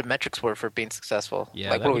wish we knew what their metrics were for being successful.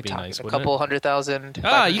 Yeah, like, that what are would we be talking? nice, a wouldn't couple it? 100,000?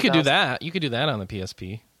 You could do that. You could do that on the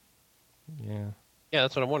PSP. Yeah. Yeah,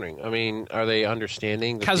 that's what I'm wondering. I mean, are they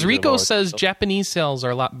understanding? Kazuriko says Japanese sales are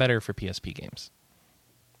a lot better for PSP games.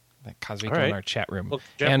 Kazuriko in our chat room. Well,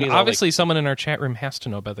 and obviously someone in our chat room has to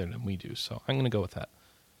know better than we do, so I'm going to go with that.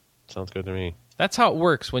 Sounds good to me. That's how it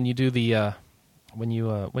works when you do the when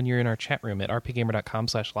you're in our chat room at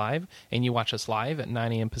rpgamer.com/live and you watch us live at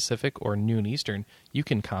 9 a.m. Pacific or noon Eastern. You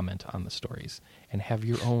can comment on the stories and have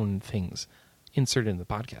your own things inserted in the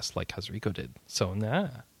podcast like Hazrico did. So,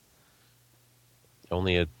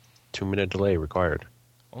 Only a 2-minute delay required.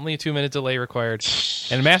 Only a 2-minute delay required.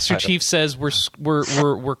 And Master Chief says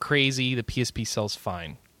we're crazy. The PSP sells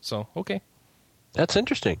fine. So, okay. That's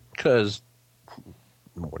interesting, because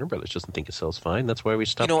Warner Brothers doesn't think it sells fine. That's why we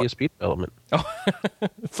stopped PSP development. Oh,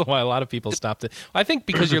 that's why a lot of people stopped it. I think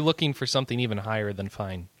because you're looking for something even higher than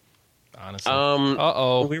fine, honestly.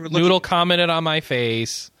 Noodle commented on my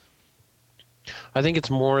face. I think it's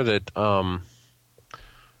more that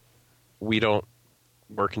we don't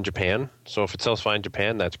work in Japan, so if it sells fine in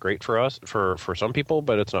Japan, that's great for us, for some people,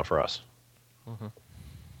 but it's not for us. Mm-hmm.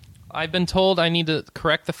 I've been told I need to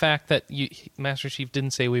correct the fact that Master Chief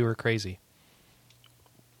didn't say we were crazy.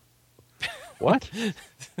 What?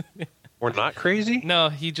 We're not crazy? No,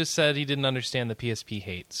 he just said he didn't understand the PSP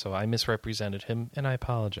hate, so I misrepresented him, and I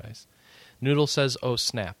apologize. Noodle says, oh,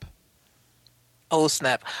 snap. Oh,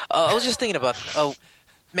 snap. I was just thinking about... Oh,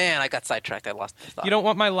 man, I got sidetracked. I lost the thought. You don't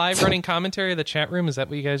want my live running commentary of the chat room? Is that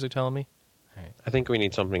what you guys are telling me? All right. I think we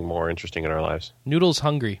need something more interesting in our lives. Noodle's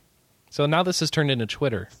hungry. So now this has turned into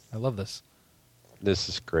Twitter. I love this. This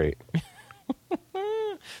is great.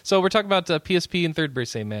 So we're talking about PSP and third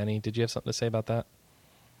birthday, Manny. Did you have something to say about that?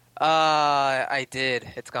 I did.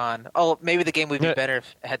 It's gone. Oh, maybe the game would be better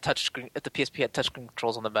if it had touchscreen. If the PSP had touchscreen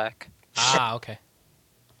controls on the back. Ah, okay.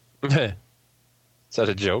 Is that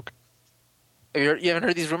a joke? You haven't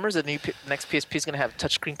heard these rumors that the next PSP is going to have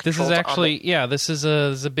touchscreen controls? This is actually, this is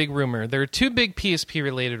a big rumor. There are two big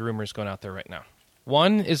PSP-related rumors going out there right now.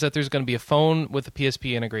 One is that there's going to be a phone with a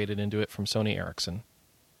PSP integrated into it from Sony Ericsson,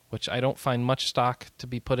 which I don't find much stock to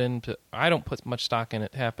be put into. I don't put much stock in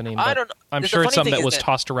it happening. But I don't know. I'm sure it's something that was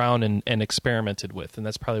tossed around and experimented with, and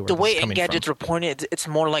that's probably where the way Engadget's Gadget's reporting it, it's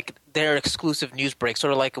more like their exclusive news break,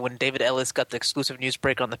 sort of like when David Ellis got the exclusive news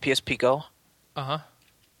break on the PSP Go. Uh-huh.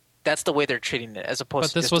 That's the way they're treating it, as opposed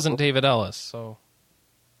to... But this wasn't David Ellis, so...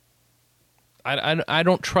 I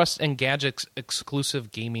don't trust Engadget's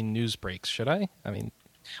exclusive gaming news breaks, should I? I mean...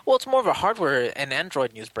 Well, it's more of a hardware and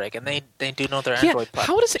Android news break, and they do know their Android platforms.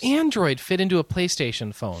 How does Android fit into a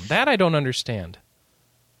PlayStation phone? That I don't understand.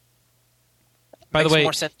 By the way,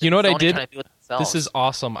 you know what I did? This is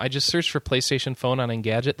awesome. I just searched for PlayStation phone on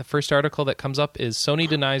Engadget. The first article that comes up is Sony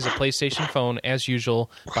denies a PlayStation phone as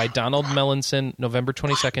usual by Donald Mellinson, November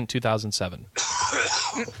 22nd, 2007.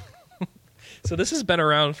 So this has been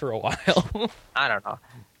around for a while. I don't know.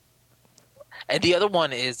 And the other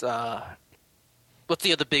one is... what's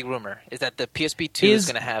the other big rumor? Is that the PSP 2 is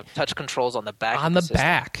going to have touch controls on the back. On the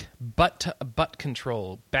back, butt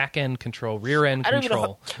control, back end control, rear end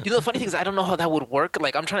control. The funny thing is, I don't know how that would work.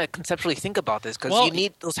 Like, I'm trying to conceptually think about this because you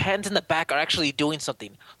need those hands in the back are actually doing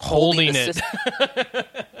something, holding it.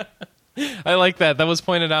 I like that. That was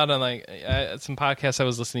pointed out on some podcasts I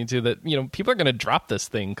was listening to. That people are going to drop this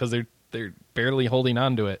thing because they're barely holding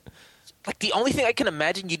on to it. Like, the only thing I can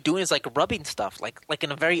imagine you doing is, like, rubbing stuff. Like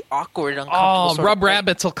in a very awkward, uncomfortable sort Rub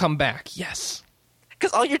Rabbits will come back. Yes.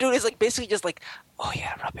 Because all you're doing is, like, basically just like, oh,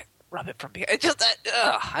 yeah, rub it from behind. It's just that,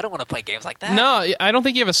 I don't want to play games like that. No, I don't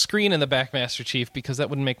think you have a screen in the back, Master Chief, because that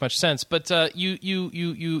wouldn't make much sense. But I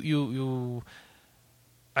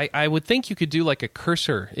would think you could do, like, a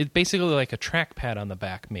cursor. It's basically like a trackpad on the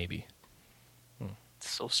back, maybe. It's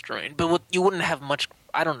so strange. But you wouldn't have much...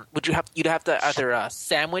 You'd have to either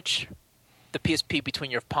sandwich... the PSP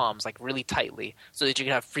between your palms, like really tightly, so that you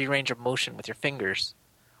can have free range of motion with your fingers,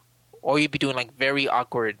 or you'd be doing like very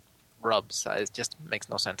awkward rubs. It just makes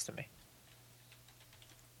no sense to me.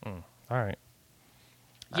 All right.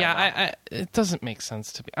 Yeah, it doesn't make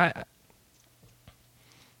sense to me.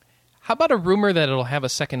 How about a rumor that it'll have a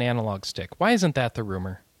second analog stick? Why isn't that the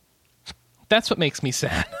rumor? That's what makes me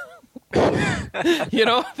sad.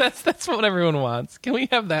 That's what everyone wants. Can we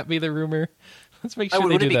have that be the rumor? Let's make sure they do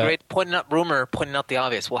that. Wouldn't it be great? Pointing out the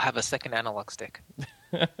obvious. We'll have a second analog stick.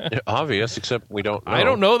 Obvious, except we don't know. I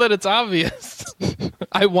don't know that it's obvious.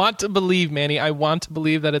 I want to believe, Manny. I want to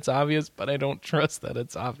believe that it's obvious, but I don't trust that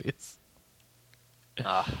it's obvious.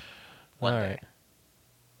 One day.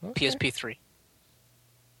 Okay. PSP 3.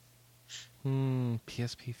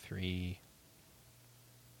 PSP 3.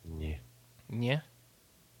 Yeah.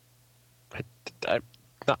 I'm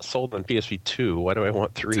not sold on PSP 2. Why do I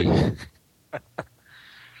want 3?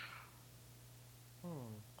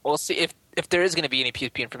 We'll see if there is going to be any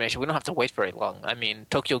PSP information. We don't have to wait very long. I mean,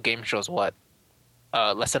 Tokyo Game Show's what?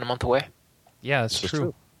 Less than a month away? Yeah, that's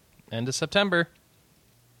true. End of September.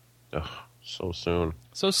 Oh, so soon.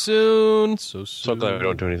 So soon. So glad we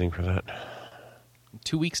don't do anything for that.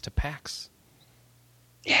 2 weeks to PAX.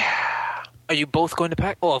 Yeah. Are you both going to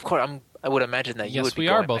PAX? Oh, of course. I would imagine that you would be going.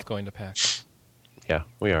 Yes, we are both going to PAX. Yeah,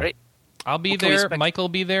 we are. Right? I'll be there. Michael will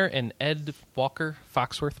be there, and Ed Walker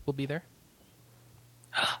Foxworth will be there.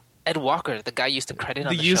 Ed Walker, the guy used to credit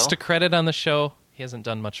on the show? Used to credit on the show. He hasn't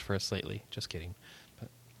done much for us lately. Just kidding. But...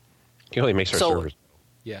 He only makes our servers.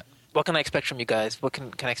 Yeah. What can I expect from you guys? What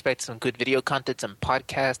can I expect? Some good video content, some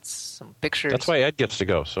podcasts, some pictures. That's why Ed gets to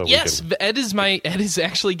go. So yes, Ed is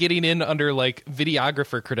actually getting in under like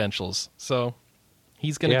videographer credentials. So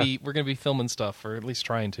he's gonna be. We're gonna be filming stuff, or at least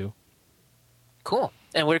trying to. Cool.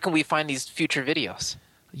 And where can we find these future videos?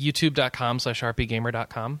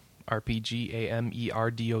 YouTube.com/rpgamer.com.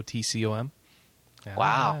 RPGAMERDOTCOM.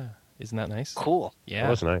 Wow. Isn't that nice? Cool. Yeah.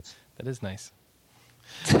 That was nice. That is nice.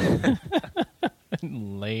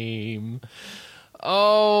 Lame.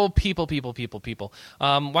 Oh, people.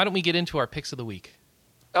 Why don't we get into our picks of the week?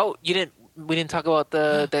 Oh, we didn't talk about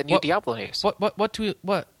the new Diablo news.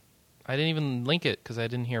 What? I didn't even link it because I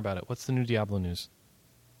didn't hear about it. What's the new Diablo news?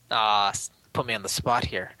 Put me on the spot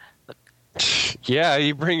here. Yeah,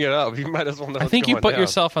 you bring it up. You might as well know. I think you put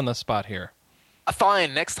yourself on the spot here.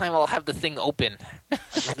 Fine. Next time I'll have the thing open. I'll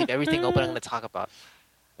leave everything open I'm going to talk about.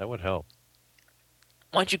 That would help.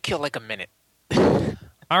 Why don't you kill like a minute?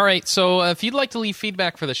 All right, so if you'd like to leave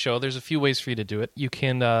feedback for the show, there's a few ways for you to do it. You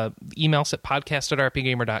can email us at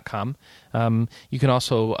podcast@rpgamer.com. You can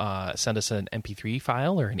also send us an MP3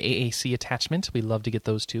 file or an AAC attachment. We'd love to get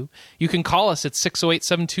those too. You can call us at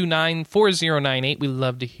 608-729-4098. We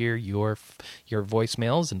love to hear your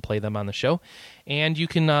voicemails and play them on the show. And you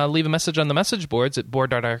can leave a message on the message boards at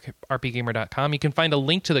board.rpgamer.com. You can find a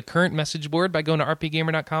link to the current message board by going to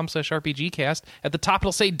rpgamer.com/RPGcast. At the top,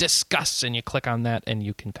 it'll say Discuss, and you click on that, and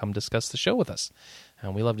you can come discuss the show with us.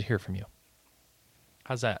 And we love to hear from you.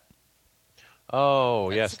 How's that? Oh,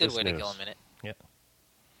 That's yes. a good way to kill a minute. Yeah.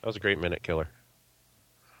 That was a great minute killer.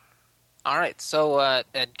 All right, so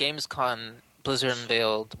at Gamescom, Blizzard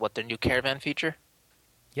unveiled, their new caravan feature?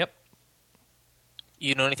 Yep.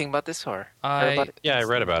 You know anything about this, or I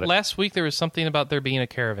read about it. Last week there was something about there being a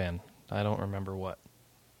caravan. I don't remember what.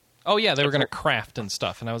 Oh, yeah, they were going to craft and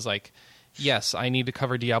stuff. And I was like, yes, I need to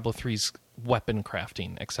cover Diablo 3's weapon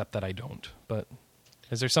crafting, except that I don't. But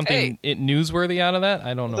is there something newsworthy out of that?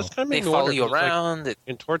 I don't know. They follow you around. Like,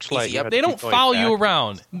 in Torchlight, they don't follow you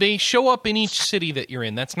around. They show up in each city that you're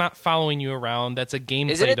in. That's not following you around. That's a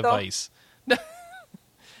gameplay device.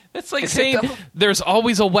 It's like saying there's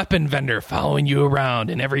always a weapon vendor following you around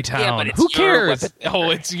in every town. Yeah, but it's who cares?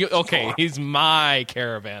 It's you. Okay, he's my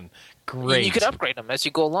caravan. Great. You can upgrade him as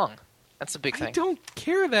you go along. That's a big thing. I don't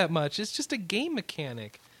care that much. It's just a game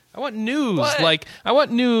mechanic. I want news. I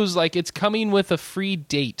want news like it's coming with a free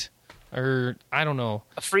date, or I don't know.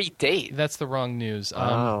 A free date? That's the wrong news.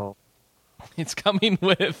 It's coming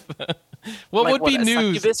with. What would be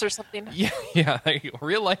news? Succubus or something? Yeah.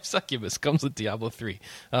 Real life succubus comes with Diablo 3.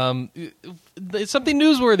 It's something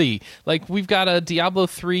newsworthy. Like we've got a Diablo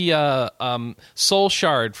 3 soul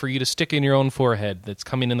shard for you to stick in your own forehead. That's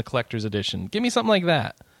coming in the collector's edition. Give me something like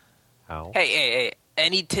that. How? Hey!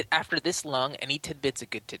 After this long, any tidbit's a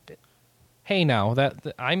good tidbit. Hey, now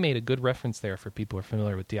that I made a good reference there for people who are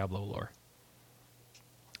familiar with Diablo lore.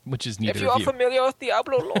 Which is neither of you. If you are familiar with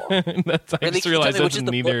Diablo lore. I just realized that's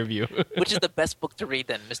neither of you. Which is the best book to read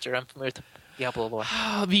then, Mr. Unfamiliar with Diablo lore?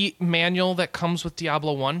 The manual that comes with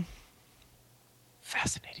Diablo 1.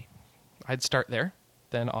 Fascinating. I'd start there.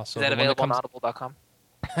 Then also is that available on audible.com?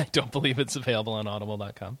 I don't believe it's available on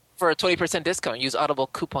audible.com. For a 20% discount, use Audible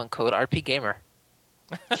coupon code RPGamer.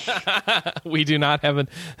 We do not have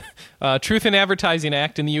a Truth in Advertising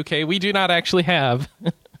Act in the UK. We do not actually have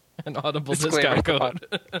an Audible discount code.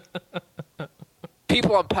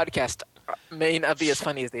 People on podcast may not be as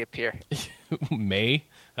funny as they appear. May?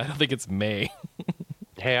 I don't think it's May.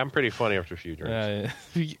 Hey, I'm pretty funny after a few drinks.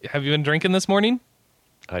 Have you been drinking this morning?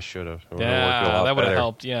 I should have. Yeah, that would have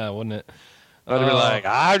helped. Yeah, wouldn't it? I'd be like,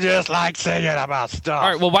 I just like singing about stuff.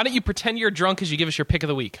 All right, well, why don't you pretend you're drunk as you give us your pick of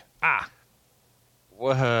the week?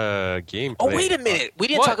 Gameplay. Oh, wait a minute. We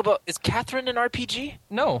didn't talk about... Is Catherine an RPG?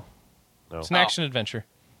 No. It's an action adventure.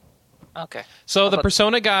 Okay. So the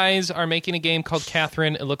Persona guys are making a game called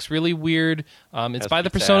Catherine. It looks really weird. It's by the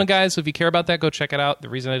Persona guys, so if you care about that, go check it out. The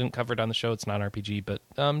reason I didn't cover it on the show, it's not an RPG, but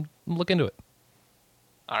look into it.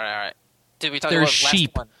 All right. Did we talk There's about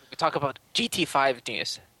sheep. last one? We talk about GT5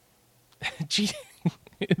 news.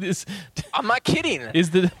 It I'm not kidding.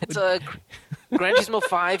 It's a Gran Turismo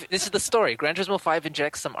 5. This is the story. Gran Turismo 5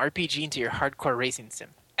 injects some RPG into your hardcore racing sim.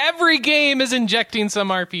 Every game is injecting some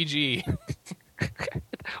RPG.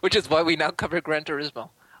 Which is why we now cover Gran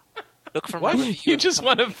Turismo. Look for my review. You just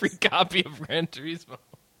want a free copy of Gran Turismo.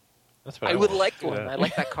 That's what I would like one. I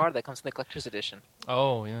like that card that comes in the collector's edition.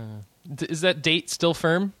 Oh, yeah. Is that date still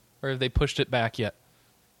firm? Or have they pushed it back yet?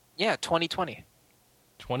 Yeah, 2020.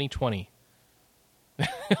 2020.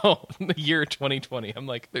 Oh, the year 2020. I'm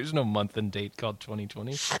like, there's no month and date called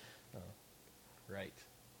 2020. Oh, right.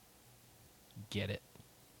 Get it.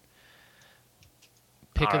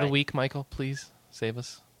 Pick of the week, Michael, please. Save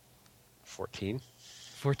us. 14.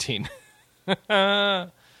 14. I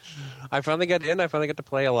finally got in. I finally got to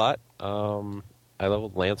play a lot. I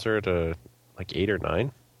leveled Lancer to like 8 or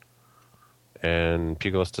 9. And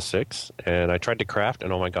Pugilist to 6. And I tried to craft,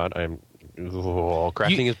 and oh my god,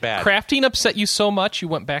 crafting is bad. Crafting upset you so much, you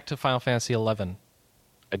went back to Final Fantasy 11.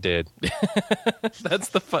 I did. That's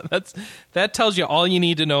the fun. That tells you all you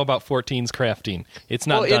need to know about 14's crafting. It's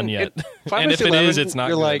not done yet. And if it is, it's not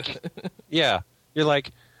you're good. Like, yeah. You're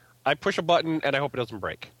like, I push a button and I hope it doesn't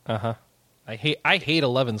break. Uh-huh. I hate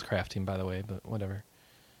 11's crafting, by the way, but whatever.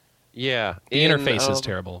 Yeah. The interface is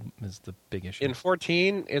terrible, is the big issue. In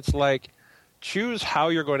 14, it's like, choose how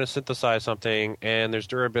you're going to synthesize something, and there's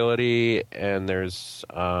durability, and there's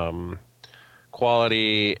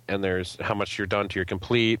quality, and there's how much you're done to your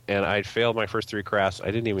complete, and I failed my first 3 crafts.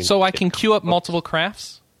 I didn't even... So I can queue up multiple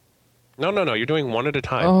crafts? No. You're doing one at a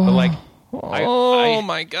time. Oh, but like,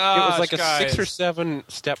 my God! It was like a 6 or 7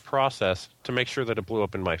 step process to make sure that it blew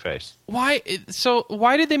up in my face. Why? So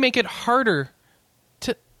why did they make it harder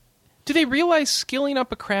to... Do they realize skilling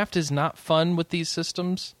up a craft is not fun with these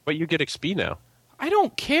systems? But you get XP now. I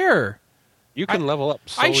don't care. You can level up.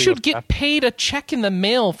 I should get paid a check in the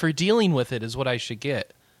mail for dealing with it. Is what I should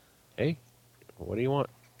get. Hey, what do you want?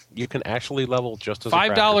 You can actually level just as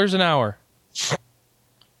 $5 an hour.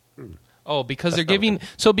 Oh, because they're giving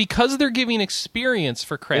experience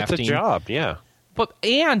for crafting. It's a job, yeah. But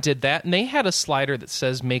Aeon did that, and they had a slider that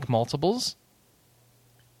says make multiples.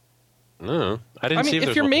 No, I didn't see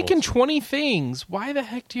if you're making 20 things, why the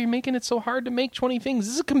heck are you making it so hard to make 20 things?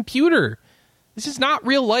 This is a computer. This is not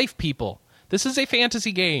real life, people. This is a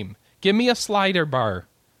fantasy game. Give me a slider bar.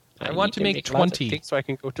 I want to make 20. So I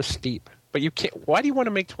can go to steep. But you can't. Why do you want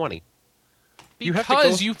to make 20?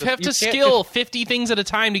 Because you have to skill 50 things at a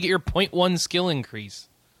time to get your 0.1 skill increase.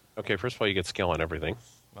 Okay, first of all, you get skill on everything.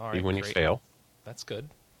 All right, even when you fail. That's good.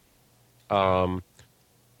 You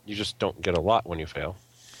just don't get a lot when you fail.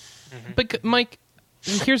 Mm-hmm. But, Mike,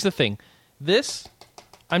 here's the thing.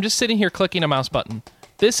 I'm just sitting here clicking a mouse button.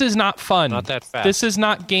 This is not fun. Not that fast. This is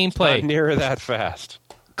not gameplay. It's not near that fast.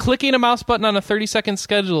 Clicking a mouse button on a 30-second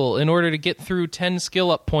schedule in order to get through 10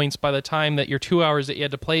 skill-up points by the time that your 2 hours that you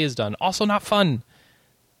had to play is done. Also not fun.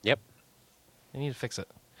 Yep. They need to fix it.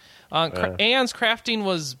 Aeon's crafting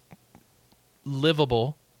was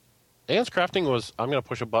livable. Aeon's crafting was, I'm going to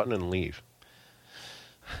push a button and leave.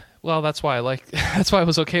 Well, that's why I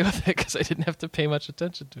was okay with it, because I didn't have to pay much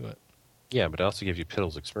attention to it. Yeah, but it also gives you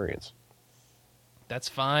Piddles experience. That's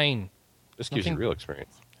fine. This gives you real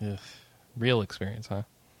experience. Ugh. Real experience, huh?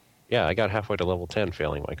 Yeah, I got halfway to level 10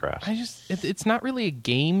 failing my craft. It's not really a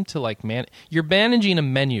game to like you're managing a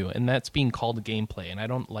menu, and that's being called a gameplay, and I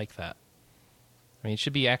don't like that. I mean, it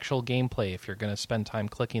should be actual gameplay if you're going to spend time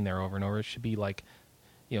clicking there over and over. It should be like,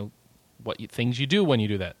 things you do when you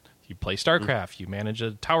do that. You play StarCraft, you manage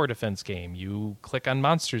a tower defense game, you click on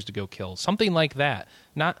monsters to go kill, something like that.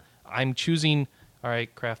 Not, I'm choosing, all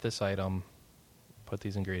right, craft this item, put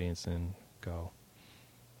these ingredients in, go.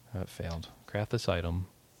 It failed. Craft this item,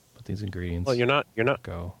 put these ingredients. Well, you're not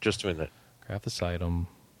go. Just doing that. Craft this item.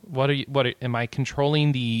 Am I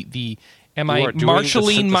controlling am I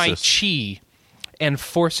marshalling my chi and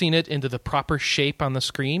forcing it into the proper shape on the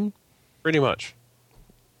screen? Pretty much.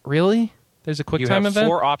 Really? There's a quick time event?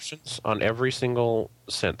 You have 4 options on every single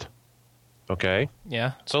synth. Okay?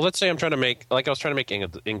 Yeah. So let's say I was trying to make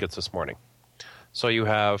ingots this morning. So you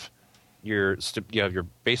have your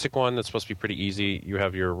basic one that's supposed to be pretty easy. You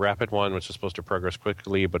have your rapid one, which is supposed to progress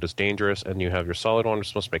quickly but is dangerous. And you have your solid one, which is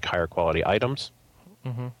supposed to make higher quality items.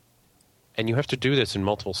 Mm-hmm. And you have to do this in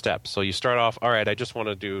multiple steps. So you start off, all right, I just want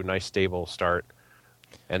to do a nice stable start.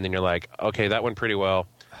 And then you're like, okay, that went pretty well.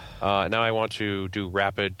 Now I want to do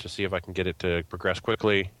rapid to see if I can get it to progress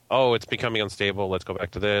quickly. Oh, it's becoming unstable. Let's go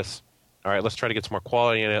back to this. All right, let's try to get some more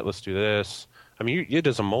quality in it. Let's do this. I mean, it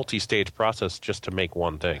is a multi-stage process just to make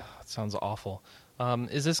one thing. That sounds awful.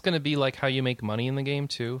 Is this going to be like how you make money in the game,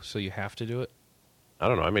 too, so you have to do it? I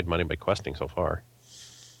don't know. I made money by questing so far.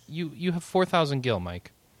 You have 4,000 gil,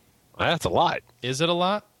 Mike. That's a lot. Is it a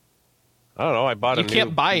lot? I don't know. I bought You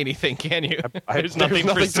can't buy anything, can you? There's nothing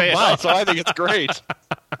for sale. To buy, so I think it's great.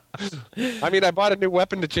 I mean, I bought a new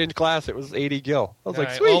weapon to change class. It was 80 gil. I was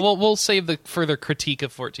like, sweet. Well, we'll save the further critique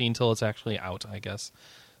of 14 until it's actually out, I guess.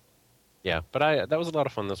 Yeah, but that was a lot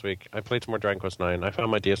of fun this week. I played some more Dragon Quest IX. I found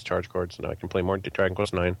my DS charge cord, so now I can play more Dragon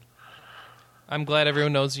Quest IX. I'm glad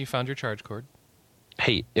everyone knows you found your charge cord.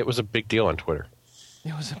 Hey, it was a big deal on Twitter.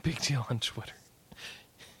 It was a big deal on Twitter.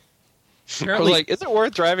 I was like, is it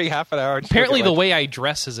worth driving half an hour? Apparently the way I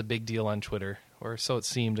dress is a big deal on Twitter, or so it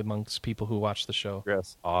seemed amongst people who watch the show.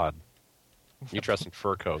 Dress odd. You dress in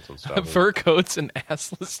fur coats and stuff. Fur coats and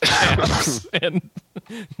assless chaps and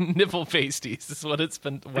nipple pasties is what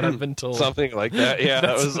I've been told. Something like that. Yeah,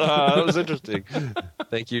 that was interesting.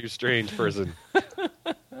 Thank you, strange person.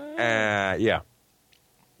 Yeah.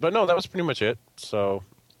 But no, that was pretty much it. So,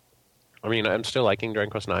 I mean, I'm still liking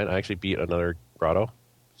Dragon Quest IX. I actually beat another grotto.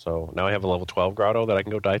 So now I have a level 12 grotto that I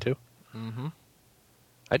can go die to. Mm-hmm.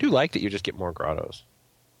 I do like that you just get more grottos.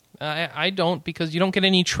 I don't, because you don't get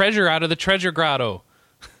any treasure out of the treasure grotto.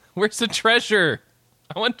 Where's the treasure?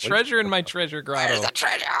 I want treasure in my treasure grotto. Where's the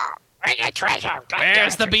treasure? Where's the treasure?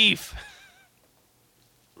 Where's the beef?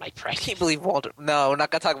 I can't believe Walter. No, we're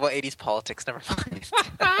not going to talk about 80s politics. Never mind.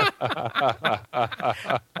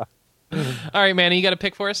 All right, Manny, you got a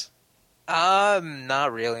pick for us?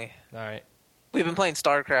 Not really. All right. We've been playing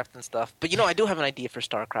StarCraft and stuff. But, I do have an idea for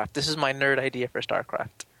StarCraft. This is my nerd idea for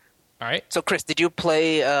StarCraft. All right. So, Chris, did you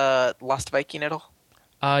play Lost Viking at all?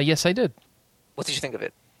 Yes, I did. What did you think of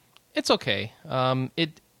it? It's okay.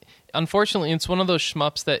 Unfortunately, it's one of those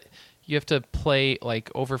shmups that you have to play like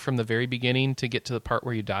over from the very beginning to get to the part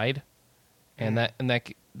where you died, and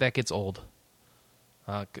that gets old.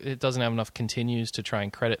 It doesn't have enough continues to try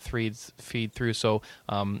and credit feed through, so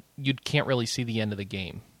you can't really see the end of the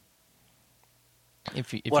game.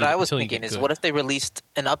 What I was thinking is, what if they released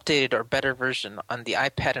an updated or better version on the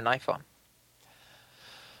iPad and iPhone?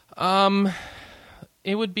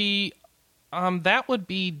 It would be, that would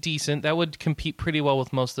be decent. That would compete pretty well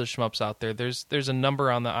with most of the shmups out there. There's a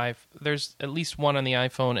number on the there's at least one on the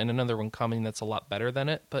iPhone and another one coming that's a lot better than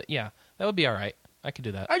it. But yeah, that would be all right. I could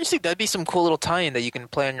do that. I just think that'd be some cool little tie-in that you can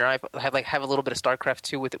play on your iPhone. Have a little bit of StarCraft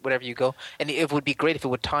 2 with it, whatever you go. And it would be great if it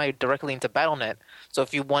would tie directly into Battle.net. So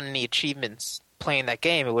if you won any achievements playing that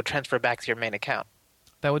game, it would transfer back to your main account.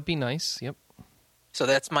 That would be nice. Yep. So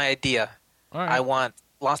that's my idea. All right. I want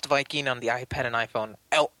Lost Viking on the iPad and iPhone,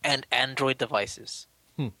 and Android devices.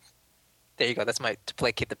 There you go. That's to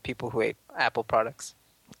placate the people who hate Apple products.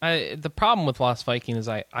 The problem with Lost Viking is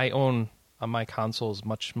I own on my consoles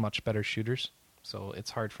much much better shooters, so it's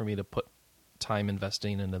hard for me to put time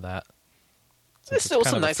investing into that. It's still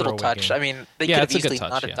some nice little touch. Game. I mean, they could have easily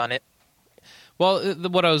not have done it. Well,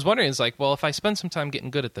 what I was wondering is if I spend some time getting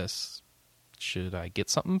good at this, should I get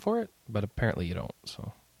something for it? But apparently you don't,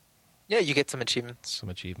 so... Yeah, you get some achievements.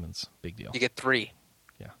 Big deal. You get 3.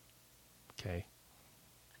 Yeah. Okay.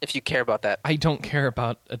 If you care about that. I don't care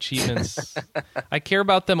about achievements. I care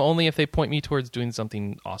about them only if they point me towards doing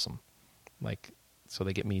something awesome. So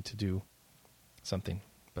they get me to do something,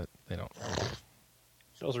 but they don't.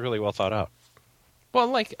 Feels really well thought out.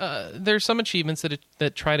 Well, there's some achievements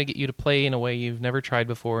that try to get you to play in a way you've never tried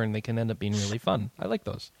before, and they can end up being really fun. I like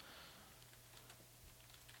those.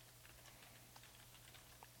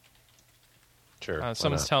 Sure.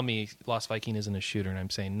 Someone's telling me Lost Viking isn't a shooter, and I'm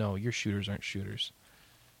saying, no, your shooters aren't shooters.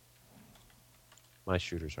 My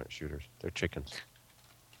shooters aren't shooters. They're chickens.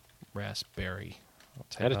 Raspberry.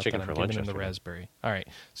 I had a chicken for lunch yesterday. The raspberry. All right.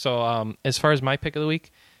 So as far as my pick of the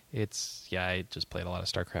week, I just played a lot of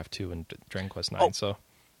StarCraft 2 and Dragon Quest 9. So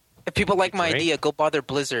if people like my idea, go bother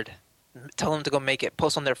Blizzard. Tell them to go make it.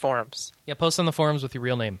 Post on their forums. Yeah, post on the forums with your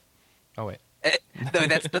real name. Oh, wait. No, they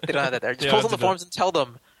don't have that there. Just post on the forums and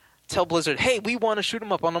tell Blizzard, hey, we want to shoot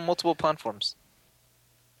them up on multiple platforms.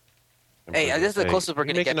 Hey, this is the closest we're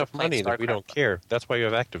going to get to playing StarCraft. Enough money that we don't care. That's why you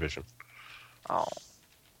have Activision. Oh.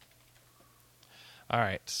 All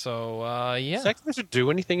right, so, yeah. Does Activision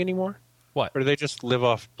do anything anymore? What? Or do they just live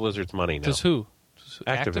off Blizzard's money now? Just who?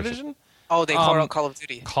 Activision? Oh, they call out Call of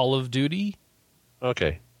Duty. Call of Duty?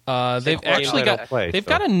 Okay. They've actually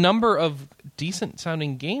got a number of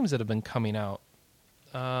decent-sounding games that have been coming out.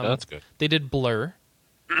 That's good. They did Blur.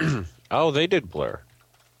 Oh, they did Blur.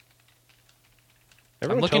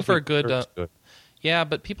 I'm looking for a good... Yeah,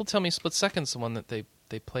 but people tell me Split Second's the one that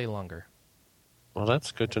they play longer. Well,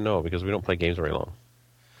 that's good to know, because we don't play games very long.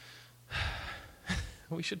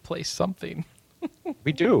 We should play something.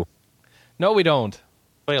 We do. No, we don't.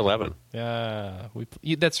 Play 11. Yeah,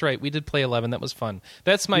 that's right. We did play 11. That was fun.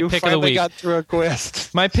 That's my pick of the week. You finally got through a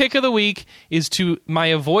quest. My pick of the week my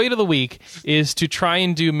avoid of the week is to try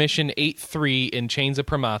and do mission 8-3 in Chains of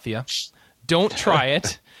Promathia. Don't try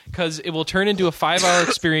it, because it will turn into a 5-hour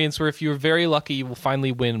experience where if you're very lucky, you will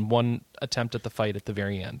finally win one attempt at the fight at the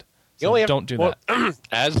very end. So don't do that.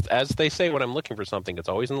 As they say when I'm looking for something, it's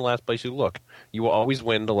always in the last place you look. You will always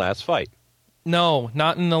win the last fight. No,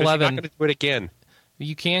 not in 11. You're not going to do it again.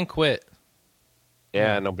 You can quit.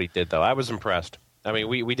 Yeah, nobody did, though. I was impressed. I mean,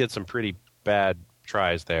 we did some pretty bad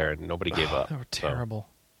tries there, and nobody gave up. They were terrible. So.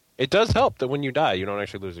 It does help that when you die, you don't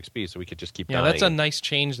actually lose XP, so we could just keep dying. Yeah, that's a nice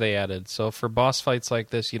change they added. So for boss fights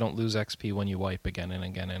like this, you don't lose XP when you wipe again and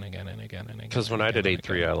again and again and again and again. Because when I did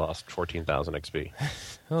 8-3, I lost 14,000 XP.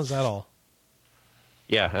 How was that all?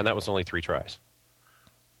 Yeah, and that was only 3 tries.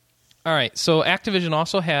 All right, so Activision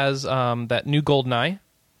also has that new GoldenEye,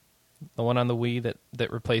 the one on the Wii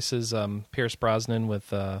that replaces Pierce Brosnan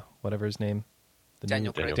with whatever his name,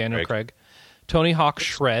 Daniel Craig. Tony Hawk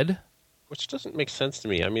Shred. Which doesn't make sense to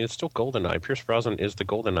me. I mean, it's still GoldenEye. Pierce Brosnan is the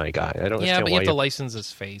GoldenEye guy. I don't understand why. Yeah, but you have to license his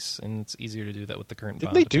face, and it's easier to do that with the current.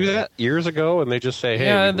 Didn't they do that years ago? And they just say, "Hey,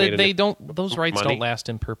 yeah, they don't. Those rights don't last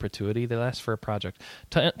in perpetuity. They last for a project."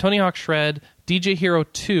 Tony Hawk Shred, DJ Hero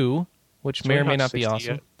 2, which may or may not be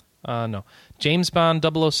awesome. No, James Bond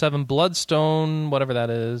 007 Bloodstone, whatever that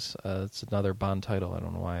is. It's another Bond title. I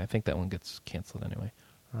don't know why. I think that one gets canceled anyway.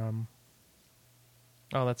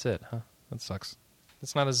 Oh, that's it, huh? That sucks.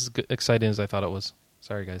 It's not as exciting as I thought it was.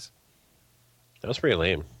 Sorry, guys. That was pretty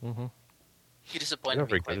lame. Mm-hmm. You disappointed me. I'm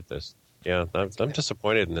very good at this. Yeah, I'm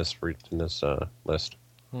disappointed in this list.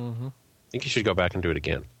 Mm-hmm. I think you should go back and do it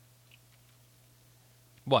again.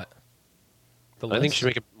 What? I think you should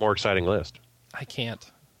make a more exciting list. I can't.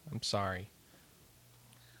 I'm sorry.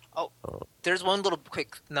 Oh, there's one little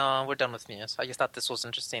quick... No, we're done with news. I just thought this was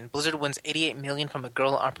interesting. Blizzard wins $88 million from a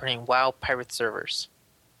girl operating WoW pirate servers.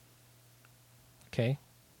 Okay.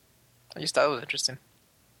 I just thought it was interesting.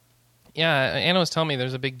 Yeah, Anna was telling me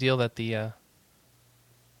there's a big deal that the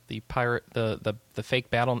pirate the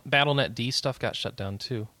fake BattleNet D stuff got shut down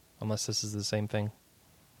too. Unless this is the same thing.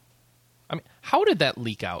 I mean, how did that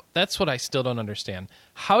leak out? That's what I still don't understand.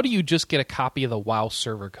 How do you just get a copy of the WoW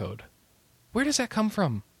server code? Where does that come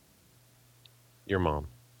from? Your mom.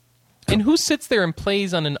 And who sits there and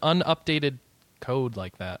plays on an unupdated code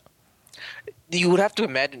like that? You would have to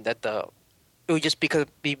imagine that it would just be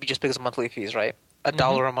because of monthly fees, right?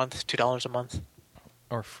 $1 a month, $2 a month,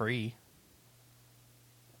 or free.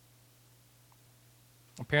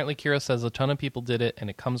 Apparently, Kira says a ton of people did it, and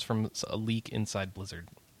it comes from a leak inside Blizzard.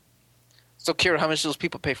 So, Kira, how much do those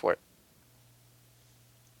people pay for it?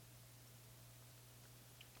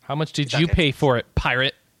 How much did you pay for it,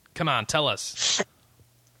 pirate? Come on, tell us.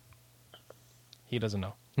 He doesn't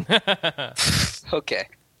know. Okay.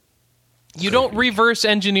 You don't reverse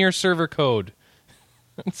engineer server code.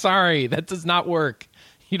 I'm sorry, that does not work.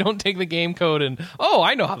 You don't take the game code and,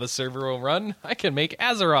 I know how the server will run. I can make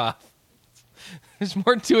Azeroth. There's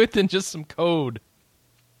more to it than just some code.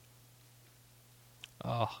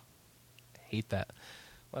 Oh, I hate that.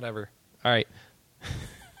 Whatever. All right.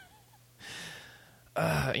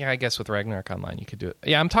 Yeah, I guess with Ragnarok Online you could do it.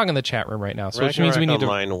 Yeah, I'm talking in the chat room right now, so which means we need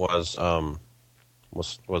Online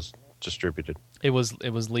was distributed. It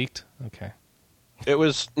was leaked. Okay. It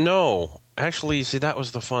was no. Actually, see, that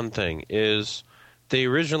was the fun thing. Is they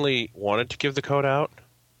originally wanted to give the code out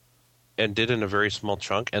and did in a very small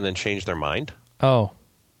chunk, and then changed their mind. Oh.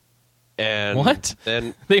 And what?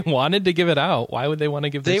 Then they wanted to give it out. Why would they want to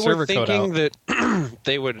give the server code out? They were thinking that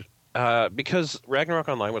they would. Because Ragnarok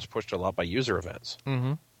Online was pushed a lot by user events.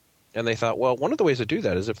 Mm-hmm. And they thought, well, one of the ways to do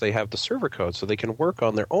that is if they have the server code so they can work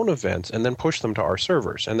on their own events and then push them to our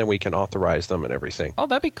servers, and then we can authorize them and everything. Oh,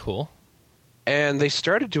 that'd be cool. And they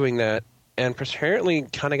started doing that and apparently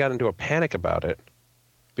kind of got into a panic about it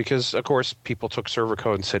because, of course, people took server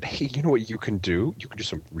code and said, hey, you know what you can do? You can do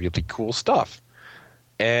some really cool stuff.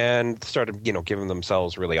 And started, giving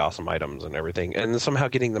themselves really awesome items and everything, and somehow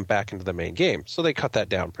getting them back into the main game. So they cut that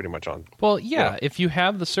down pretty much on. Well, yeah, if you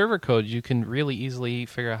have the server code, you can really easily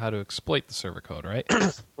figure out how to exploit the server code, right?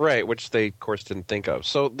 Right, which they, of course, didn't think of.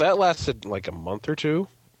 So that lasted like a month or two.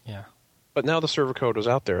 Yeah. But now the server code was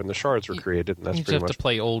out there, and the shards were created, and that's you pretty just have much... to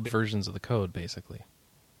play old versions of the code, basically.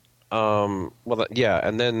 Yeah,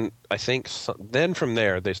 and then I think... then from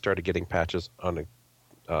there, they started getting patches on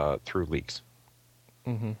through leaks.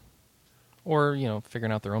 Mm-hmm. Or,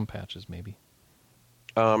 figuring out their own patches, maybe.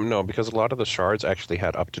 No, because a lot of the shards actually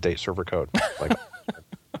had up-to-date server code. Like,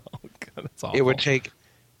 oh, God, that's awful. It would take...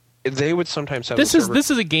 They would sometimes have... This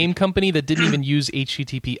is a game company that didn't even use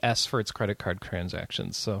HTTPS for its credit card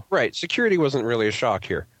transactions, so... Right, security wasn't really a shock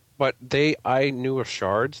here. But I knew of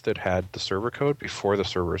shards that had the server code before the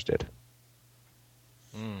servers did.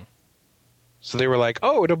 Mm. So they were like,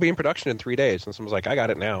 it'll be in production in 3 days. And someone's like, I got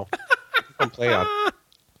it now. Come play on it.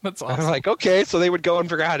 That's awesome. I was like, okay, so they would go and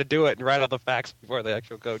figure out how to do it and write all the facts before the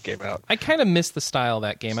actual code came out. I kind of miss the style of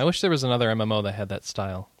that game. I wish there was another MMO that had that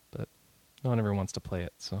style, but no one ever wants to play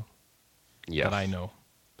it, so... Yeah. That I know.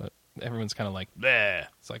 But everyone's kind of like, bleh.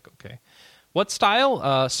 It's like, okay. What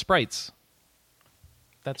style? Sprites.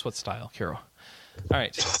 That's what style, Kiro. All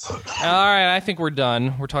right. I think we're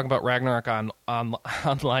done. We're talking about Ragnarok on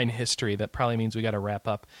online history. That probably means we got to wrap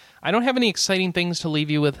up. I don't have any exciting things to leave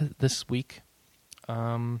you with this week.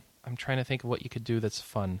 I'm trying to think of what you could do that's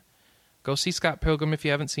fun. Go see Scott Pilgrim if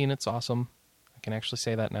you haven't seen it. It's awesome. I can actually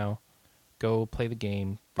say that now. Go play the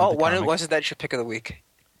game. Why is that your pick of the week?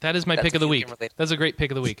 That is my pick of the week. That's a great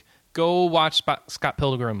pick of the week. Go watch Scott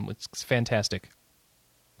Pilgrim. It's fantastic.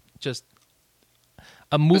 Just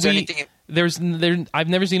a movie. I've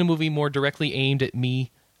never seen a movie more directly aimed at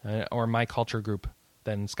me or my culture group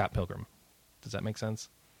than Scott Pilgrim. Does that make sense?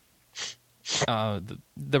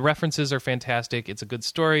 The references are fantastic. It's a good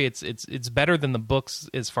story. It's better than the books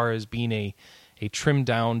as far as being a trimmed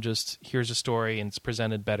down, just here's a story and it's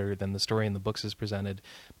presented better than the story in the books is presented.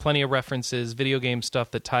 Plenty of references, video game stuff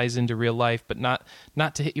that ties into real life, but not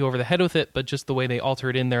to hit you over the head with it, but just the way they alter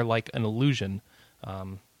it in there like an illusion.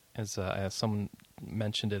 As someone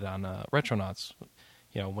mentioned it on Retronauts,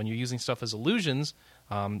 when you're using stuff as illusions,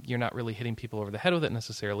 you're not really hitting people over the head with it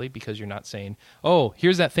necessarily because you're not saying, oh,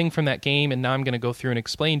 here's that thing from that game, and now I'm going to go through and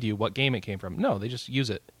explain to you what game it came from. No, they just use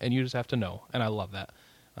it, and you just have to know, and I love that.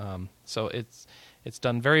 So it's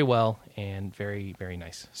done very well and very, very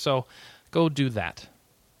nice. So go do that.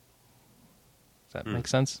 Does that make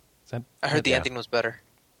sense? I heard the ending was better.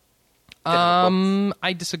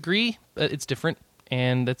 I disagree. It's different,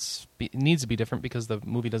 and it needs to be different because the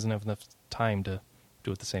movie doesn't have enough time to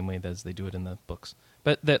do it the same way as they do it in the books.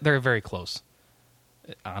 But they're very close.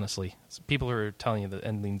 Honestly, people are telling you the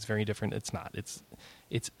ending's very different. It's not. It's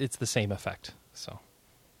the same effect. So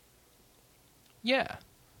yeah,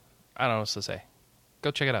 I don't know what else to say. Go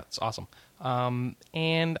check it out. It's awesome.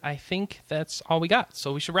 And I think that's all we got.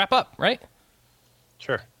 So we should wrap up, right?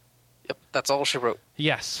 Sure. Yep, that's all she wrote.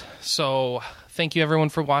 Yes. So thank you, everyone,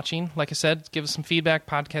 for watching. Like I said, give us some feedback,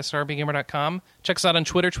 podcast@rpgamer.com. Check us out on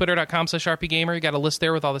Twitter, twitter.com/rpgamer. You got a list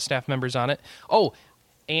there with all the staff members on it. Oh,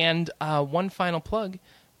 and one final plug.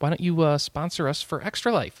 Why don't you sponsor us for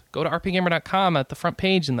Extra Life? Go to rpgamer.com. At the front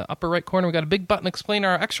page in the upper right corner, we got a big button explaining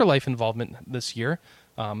our Extra Life involvement this year.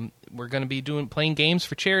 We're going to be playing games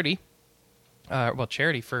for charity.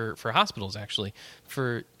 Charity for hospitals, actually.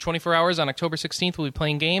 For 24 hours on October 16th, we'll be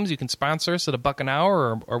playing games. You can sponsor us at $1 an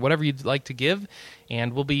hour or whatever you'd like to give,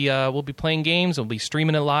 and we'll be playing games. We'll be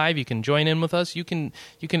streaming it live. You can join in with us. You can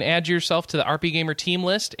add yourself to the RP Gamer team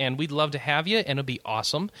list, and we'd love to have you, and it'll be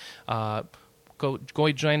awesome. Go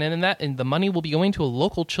join in that, and the money will be going to a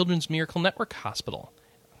local Children's Miracle Network hospital.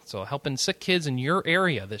 So helping sick kids in your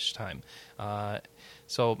area this time.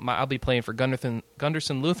 So I'll be playing for Gunderson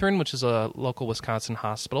Lutheran, which is a local Wisconsin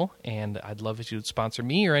hospital, and I'd love if you'd sponsor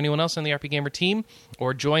me or anyone else on the RP Gamer team,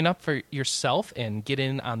 or join up for yourself and get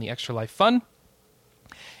in on the Extra Life fun,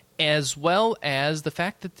 as well as the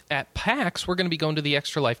fact that at PAX we're going to be going to the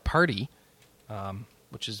Extra Life party,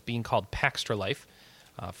 which is being called Paxtra Life.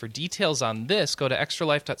 For details on this, go to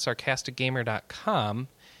extralife.sarcasticgamer.com.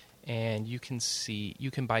 And you can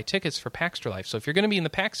buy tickets for Paxtra Life. So if you're going to be in the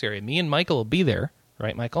PAX area, me and Michael will be there.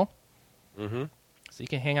 Right, Michael? Mm-hmm. So you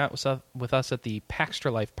can hang out with us at the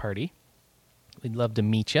Paxtra Life party. We'd love to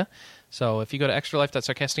meet you. So if you go to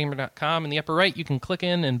extralife.sarcasticgamer.com, in the upper right, you can click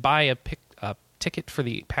in and buy a ticket for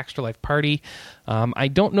the Paxtra Life party. I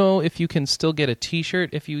don't know if you can still get a T-shirt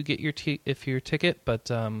if you get your ticket, but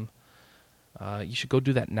you should go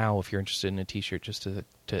do that now if you're interested in a T-shirt, just to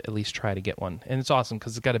at least try to get one. And it's awesome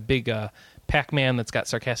because it's got a big Pac-Man that's got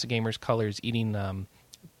Sarcastic Gamers colors eating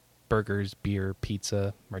burgers, beer,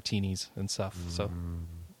 pizza, martinis, and stuff. So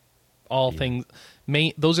all things.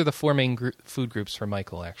 Those are the four main food groups for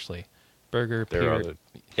Michael, actually. Burger, beer.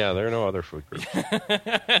 There are no other food groups.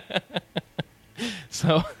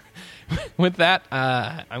 So with that,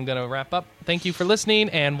 I'm going to wrap up. Thank you for listening,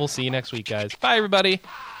 and we'll see you next week, guys. Bye, everybody.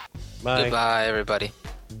 Bye. Goodbye, everybody.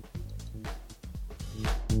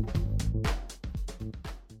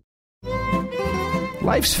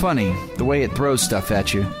 Life's funny, the way it throws stuff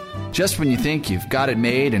at you. Just when you think you've got it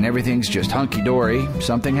made and everything's just hunky-dory,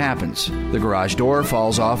 something happens. The garage door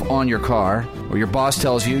falls off on your car, or your boss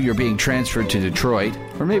tells you you're being transferred to Detroit,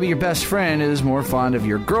 or maybe your best friend is more fond of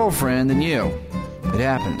your girlfriend than you. It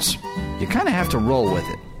happens. You kind of have to roll with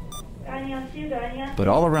it. But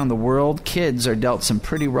all around the world, kids are dealt some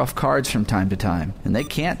pretty rough cards from time to time, and they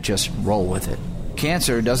can't just roll with it.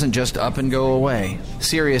 Cancer doesn't just up and go away.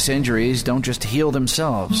 Serious injuries don't just heal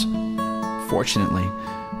themselves. Fortunately,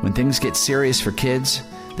 when things get serious for kids,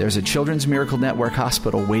 there's a Children's Miracle Network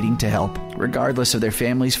hospital waiting to help, regardless of their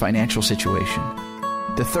family's financial situation.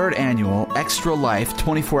 The third annual Extra Life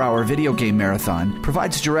 24-hour video game marathon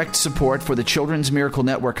provides direct support for the Children's Miracle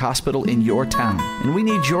Network Hospital in your town. And we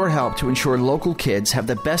need your help to ensure local kids have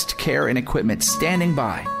the best care and equipment standing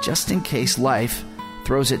by, just in case life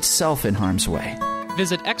throws itself in harm's way.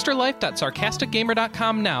 Visit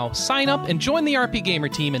extralife.sarcasticgamer.com now, sign up, and join the RP Gamer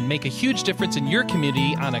team and make a huge difference in your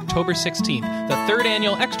community on October 16th, the third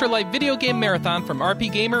annual Extra Life video game marathon from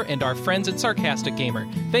RP Gamer and our friends at Sarcastic Gamer.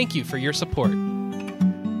 Thank you for your support.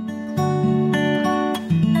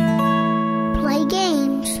 Play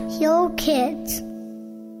games, heal kids.